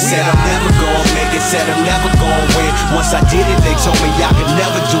night. They said I'm never gonna make it, said I'm never gonna win. Once I did it, they told me I could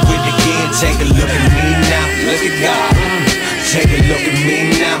never do it again. Take a look at me now, look at God. Take a look at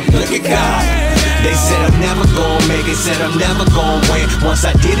me now, look at God. They said I'm never gonna make it, said I'm never gonna win. Once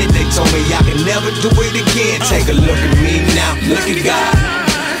I did it, they told me I could never do it again. Take a look at me now, look at God.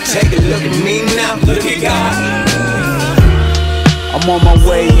 Take a look at me now, look at God. I'm on my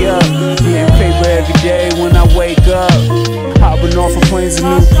way up, getting paper every day when I wake up. Hopping off of planes and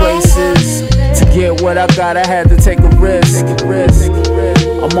new places. To get what I got, I had to take a risk.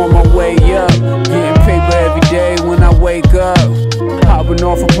 I'm on my way up, getting paper every day when I wake up. Hopping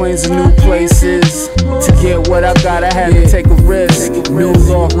off of planes and new places. To get what I got, I had to take a risk. New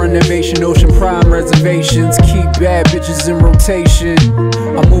loft renovation, ocean prime reservations. Keep bad bitches in rotation.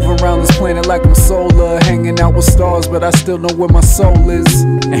 I move around this planet like I'm solar, hanging out with stars, but I still know where my soul is.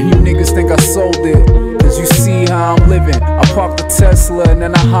 And you niggas think I sold it, cause you see how I'm living. I parked the Tesla and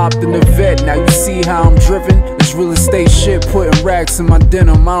then I hopped in the vet. Now you see how I'm driven. It's real estate shit, putting racks in my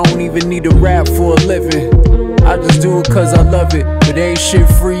denim. I don't even need to rap for a living. I just do it cause I love it. But ain't shit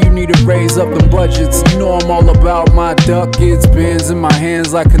free, you need to raise up them budgets. You know I'm all about my ducats. Bands in my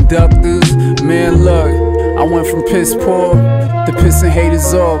hands like conductors. Man, look, I went from piss poor to pissing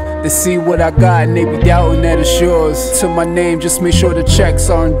haters off. They see what I got and they be doubting that it's yours. To my name, just make sure the checks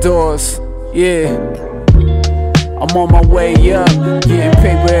are endorsed. Yeah, I'm on my way up, getting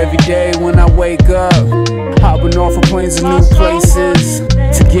paper every day when I wake up. Hopping off of planes and new places.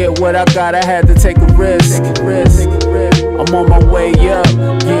 To get what I got, I had to take a risk. I'm on my way up,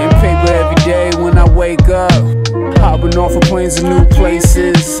 getting paper every day when I wake up. Hopping off of planes and new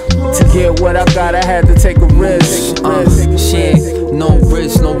places. To get what I got, I had to take a risk. Shit, no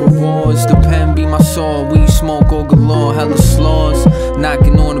risk, no rewards. The pen be my sword. We smoke all galore, hella slaws.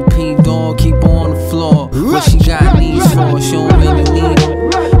 Knocking on the P-door, keep her on the floor. What she got needs for, she don't really need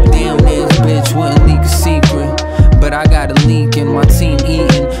it. Damn, this bitch wouldn't leak a secret. But I got a leak in my team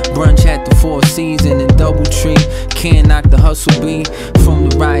eating brunch at the Four Seasons and Doubletree. Can't knock the hustle beat from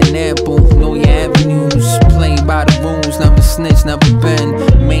the riding apple. Know your avenues, play by the rules. Never snitch, never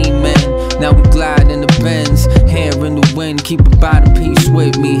bend. Main men, now we glide in the Benz. Hair in the wind, keep it by the piece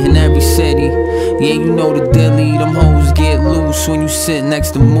with me in every city. Yeah, you know the dilly, them hoes get loose when you sit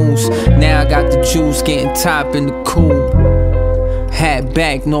next to Moose. Now I got the juice, getting top in the coupe. Hat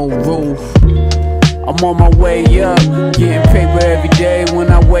back, no roof. I'm on my way up, getting paper every day when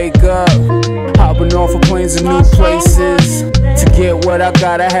I wake up. Hopping off of planes and new places. To get what I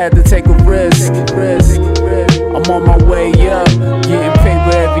got, I had to take a risk. I'm on my way up, getting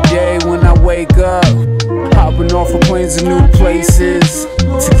paper every day when I wake up. Hopping off of planes and new places.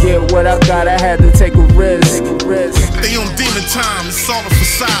 To get what I got, I had to take a risk. They on demon time, it's all a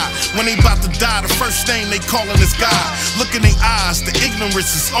facade. When they about to die, the first name they callin' is God. Look in their eyes, the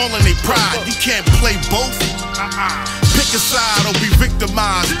ignorance is all in their pride. You can't play both. Pick a side or be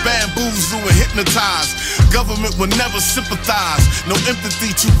victimized, bamboozled and hypnotized. Government will never sympathize, no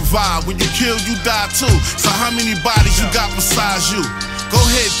empathy to provide. When you kill, you die too. So how many bodies you got besides you? Go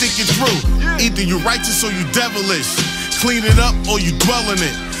ahead, think it through. Either you righteous or you devilish. Clean it up or you dwell in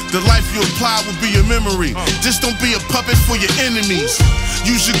it. The life you apply will be your memory. Just don't be a puppet for your enemies.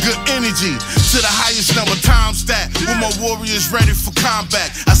 Use your good energy to the highest number times that. With my warriors ready for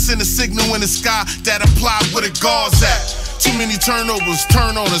combat, I send a signal in the sky that apply where the guards at. Too many turnovers,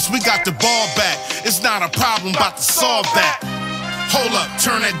 turn on us, we got the ball back. It's not a problem, about to solve that. Hold up,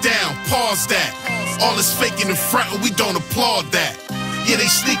 turn that down, pause that. All this faking in front and we don't applaud that. Yeah, they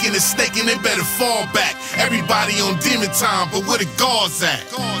sneaking and snaking, they better fall back. Everybody on demon time, but where the guards at?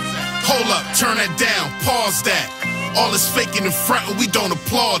 Hold up, turn that down, pause that. All this faking in front and we don't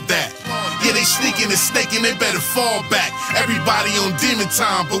applaud that. Yeah, they they sneaking and snaking, they better fall back. Everybody on demon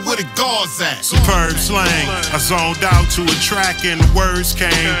time, but where the guards at? Superb slang, I zoned out to a track and the words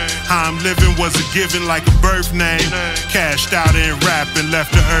came. How I'm living was a given like a birth name. Cashed out in rap and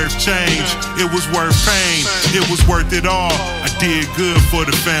left the earth change. It was worth pain, it was worth it all. I did good for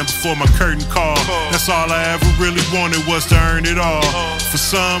the fam before my curtain call. That's all I ever really wanted was to earn it all. For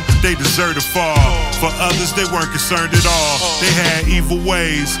some, they deserve to fall. For others, they weren't concerned at all. They had evil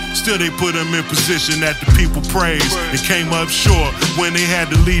ways, still they put them in position that the people praised. And came up short when they had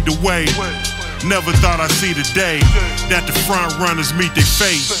to lead the way. Never thought I'd see the day that the front runners meet their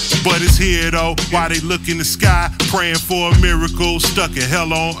fate. But it's here though, while they look in the sky, praying for a miracle, stuck in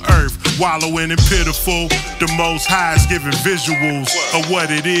hell on earth, wallowing in pitiful. The Most High's giving visuals of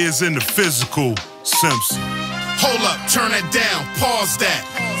what it is in the physical. Simpson. Hold up, turn that down, pause that.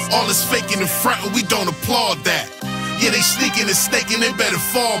 All this faking in front and we don't applaud that. Yeah, they sneaking and snaking, they better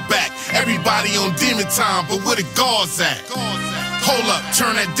fall back. Everybody on demon time, but where the guards at? Hold up,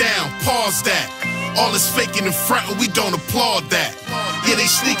 turn that down, pause that. All this faking in front and we don't applaud that. Yeah, they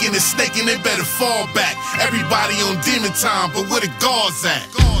sneaking and snaking, they better fall back. Everybody on demon time, but where the guards at?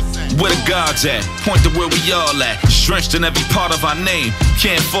 Where the gods at? Point to where we all at. Drenched in every part of our name.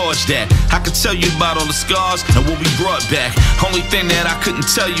 Can't forge that. I could tell you about all the scars and what we brought back. Only thing that I couldn't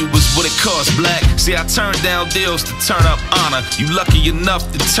tell you was what it cost, black. See, I turned down deals to turn up honor. You lucky enough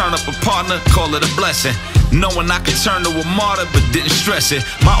to turn up a partner, call it a blessing. Knowing I could turn to a martyr, but didn't stress it.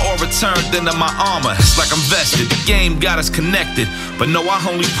 My aura turned into my armor. It's like I'm vested. The game got us connected. But no, I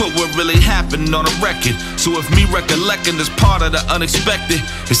only put what really happened on a record. So if me recollecting is part of the unexpected,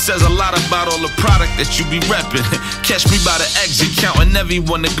 it says a lot about all the product that you be repping. Catch me by the exit, counting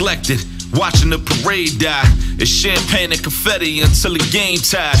everyone neglected. Watching the parade die. It's champagne and confetti until the game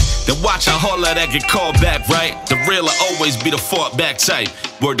tied. Then watch how all of that get called back, right? The real will always be the fought back type.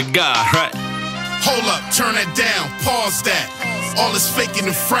 Word to God, right? Hold up, turn that down, pause that. All this faking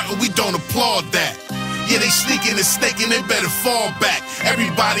in front and we don't applaud that. Yeah, they sneaking and snaking, they better fall back.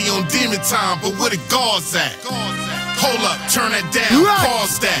 Everybody on demon time, but where the guards at? Hold up, turn that down,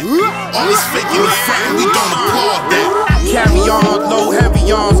 pause that. All this faking in front and we don't applaud that. Carry on, low heavy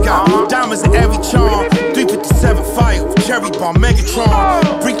arms, got diamonds in every charm. 357 fire, cherry bomb, Megatron.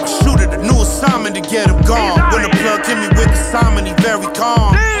 Brisk shooter, the new assignment to get him gone. When the plug hit me with the Simon, he very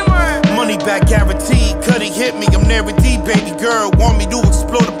calm. Money back guaranteed, cut he hit me, I'm never D, baby girl. Want me to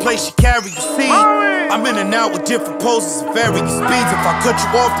explore the place she carry, you see. I'm in and out with different poses at varying speeds. If I cut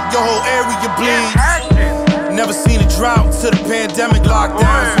you off, then your whole area bleeds. Never seen a drought till the pandemic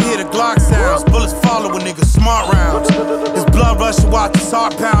lockdowns. You hear the Glock sounds, bullets follow a nigga smart rounds. His blood rushing, watch his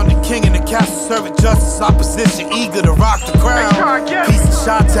heart pounding. King in the castle serving justice, opposition eager to rock the crown. Peace in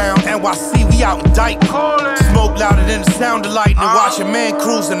Chi-Town, NYC, we out in Dayton. Smoke louder than the sound of lightning. Watch a man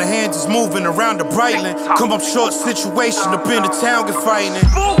cruising, the hand just moving around the Brightland. Come up short situation, up in the town get frightening.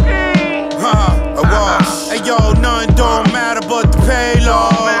 Hey yo, nothing don't matter but the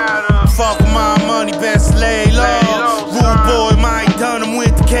payload. Fuck with my money, best lay low. Rude boy, Mike Dunham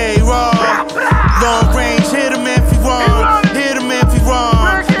with the K-Roll. Long range, hit him if he wrong. Hit him if he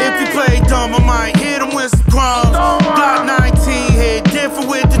wrong. If he play dumb, I might hit him with some crumbs. Glock 19 hit different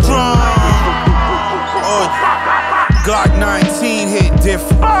with the drum. Glock 19 hit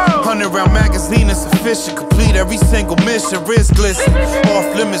different. 100 round magazine is sufficient. Complete every single mission, wrist glisten.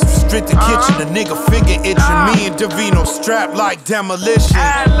 Off limits, restricted kitchen. The nigga finger itching. Me and Davino strapped like demolition.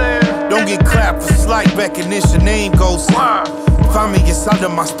 Don't get clapped for slight recognition. Name goes find me inside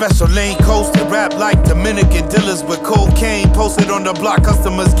of my special lane coasted. Rap like Dominican dealers with cocaine. Posted on the block,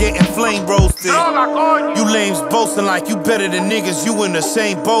 customers getting flame roasted. You lames boasting like you better than niggas you in the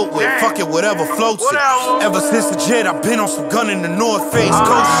same boat with. Fuck it, whatever floats it. Ever since the jet, I've been on some gun in the North Face.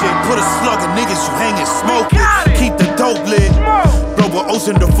 Coast shit, put a slug of niggas you hanging smoking. Keep the dope lit. Blow an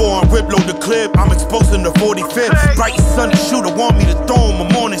ocean to four and rip load the clip. I'm exposing the 45th. Bright and sunny shooter want me to throw him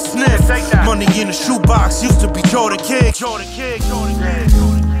a morning sniff. Money in the shoebox used to be Jordan Kick.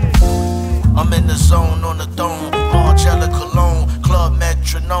 I'm in the zone on the dome. Margiela Cologne, club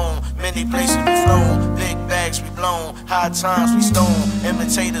metronome. Many places we flown. Big bags we blown. High times we stone.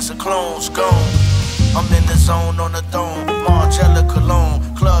 Imitators and clones gone. I'm in the zone on the dome. Margiela Cologne,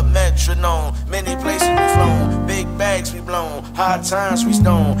 club metronome. Many places we flown. Big bags we blown. High times we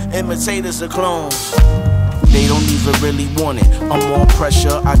stone. Imitators and clones. They don't even really want it. I'm on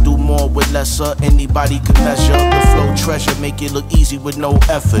pressure, I do more with lesser. Anybody can measure the flow treasure, make it look easy with no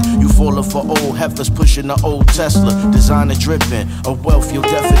effort. You falling for old heifers, pushing the old Tesla. Designer dripping, a wealth, your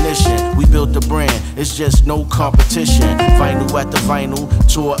definition. We built the brand, it's just no competition. Vinyl at the vinyl,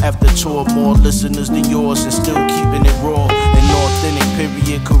 tour after tour. More listeners than yours and still keeping it raw. Authentic,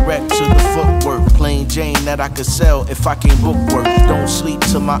 period, correct to the footwork. Plain Jane that I could sell if I can't book work. Don't sleep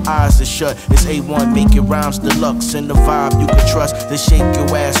till my eyes are shut. It's A1, make it rhymes deluxe. And the vibe you can trust. Then shake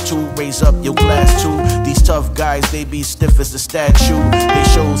your ass too, raise up your glass too. These tough guys, they be stiff as a statue. They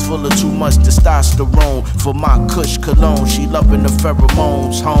shows full of too much testosterone. For my kush cologne, she loving the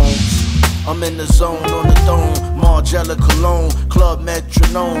pheromones, homes. I'm in the zone on the dome, Margiela Cologne, club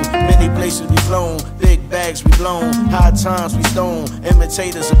metronome, many places we flown, big bags we blown, high times we stone,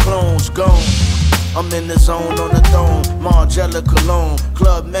 imitators of clones gone. I'm in the zone on the dome, Margiela Cologne,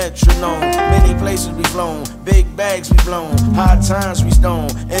 club metronome, many places we flown, big bags we blown, high times we stone,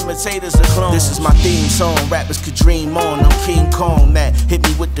 imitators of clones. This is my theme song, rappers could dream on. I'm King Kong, that hit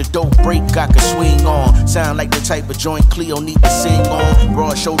me with the dope break I could swing on. Sound like the type of joint Cleo need to sing on.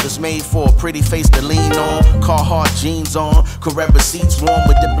 Broad shoulders made for a pretty face to lean on. Carhartt jeans on, Carrera seats warm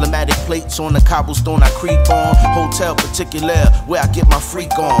with diplomatic plates on the cobblestone I creep on. Hotel particular where I get my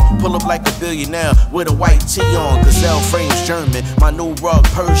freak on. Pull up like a billionaire with a white tee on. Gazelle frames German, my new rug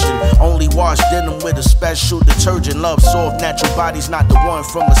Persian. Only wash denim with a special detergent. Love soft natural bodies, not the one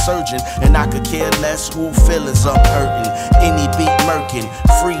from a surgeon. And I could care less who feelings I'm hurting. Any beat murking,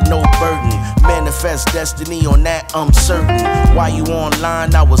 free no burden. Manifest destiny on that I'm certain. While you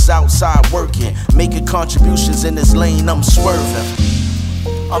online, I was outside working, making contributions in this lane I'm swerving.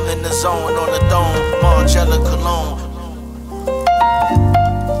 I'm in the zone on the dome, Margiela Cologne.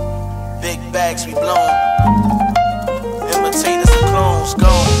 Big bags we blown, imitators and clones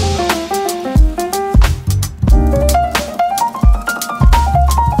gone.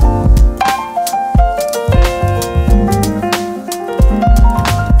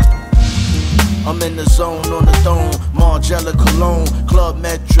 I'm in the zone on the dome, Margiela Cologne, club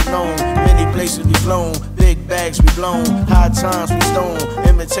metronome, many places we flown, big bags we blown, high times we stone,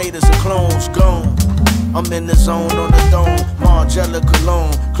 imitators and clones gone. I'm in the zone on the dome, Margiela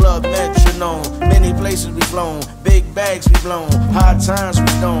Cologne, club metronome, many places we flown, big bags we blown, high times we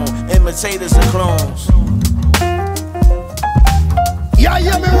stone, imitators and clones. Yeah,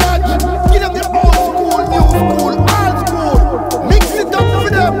 me Radj.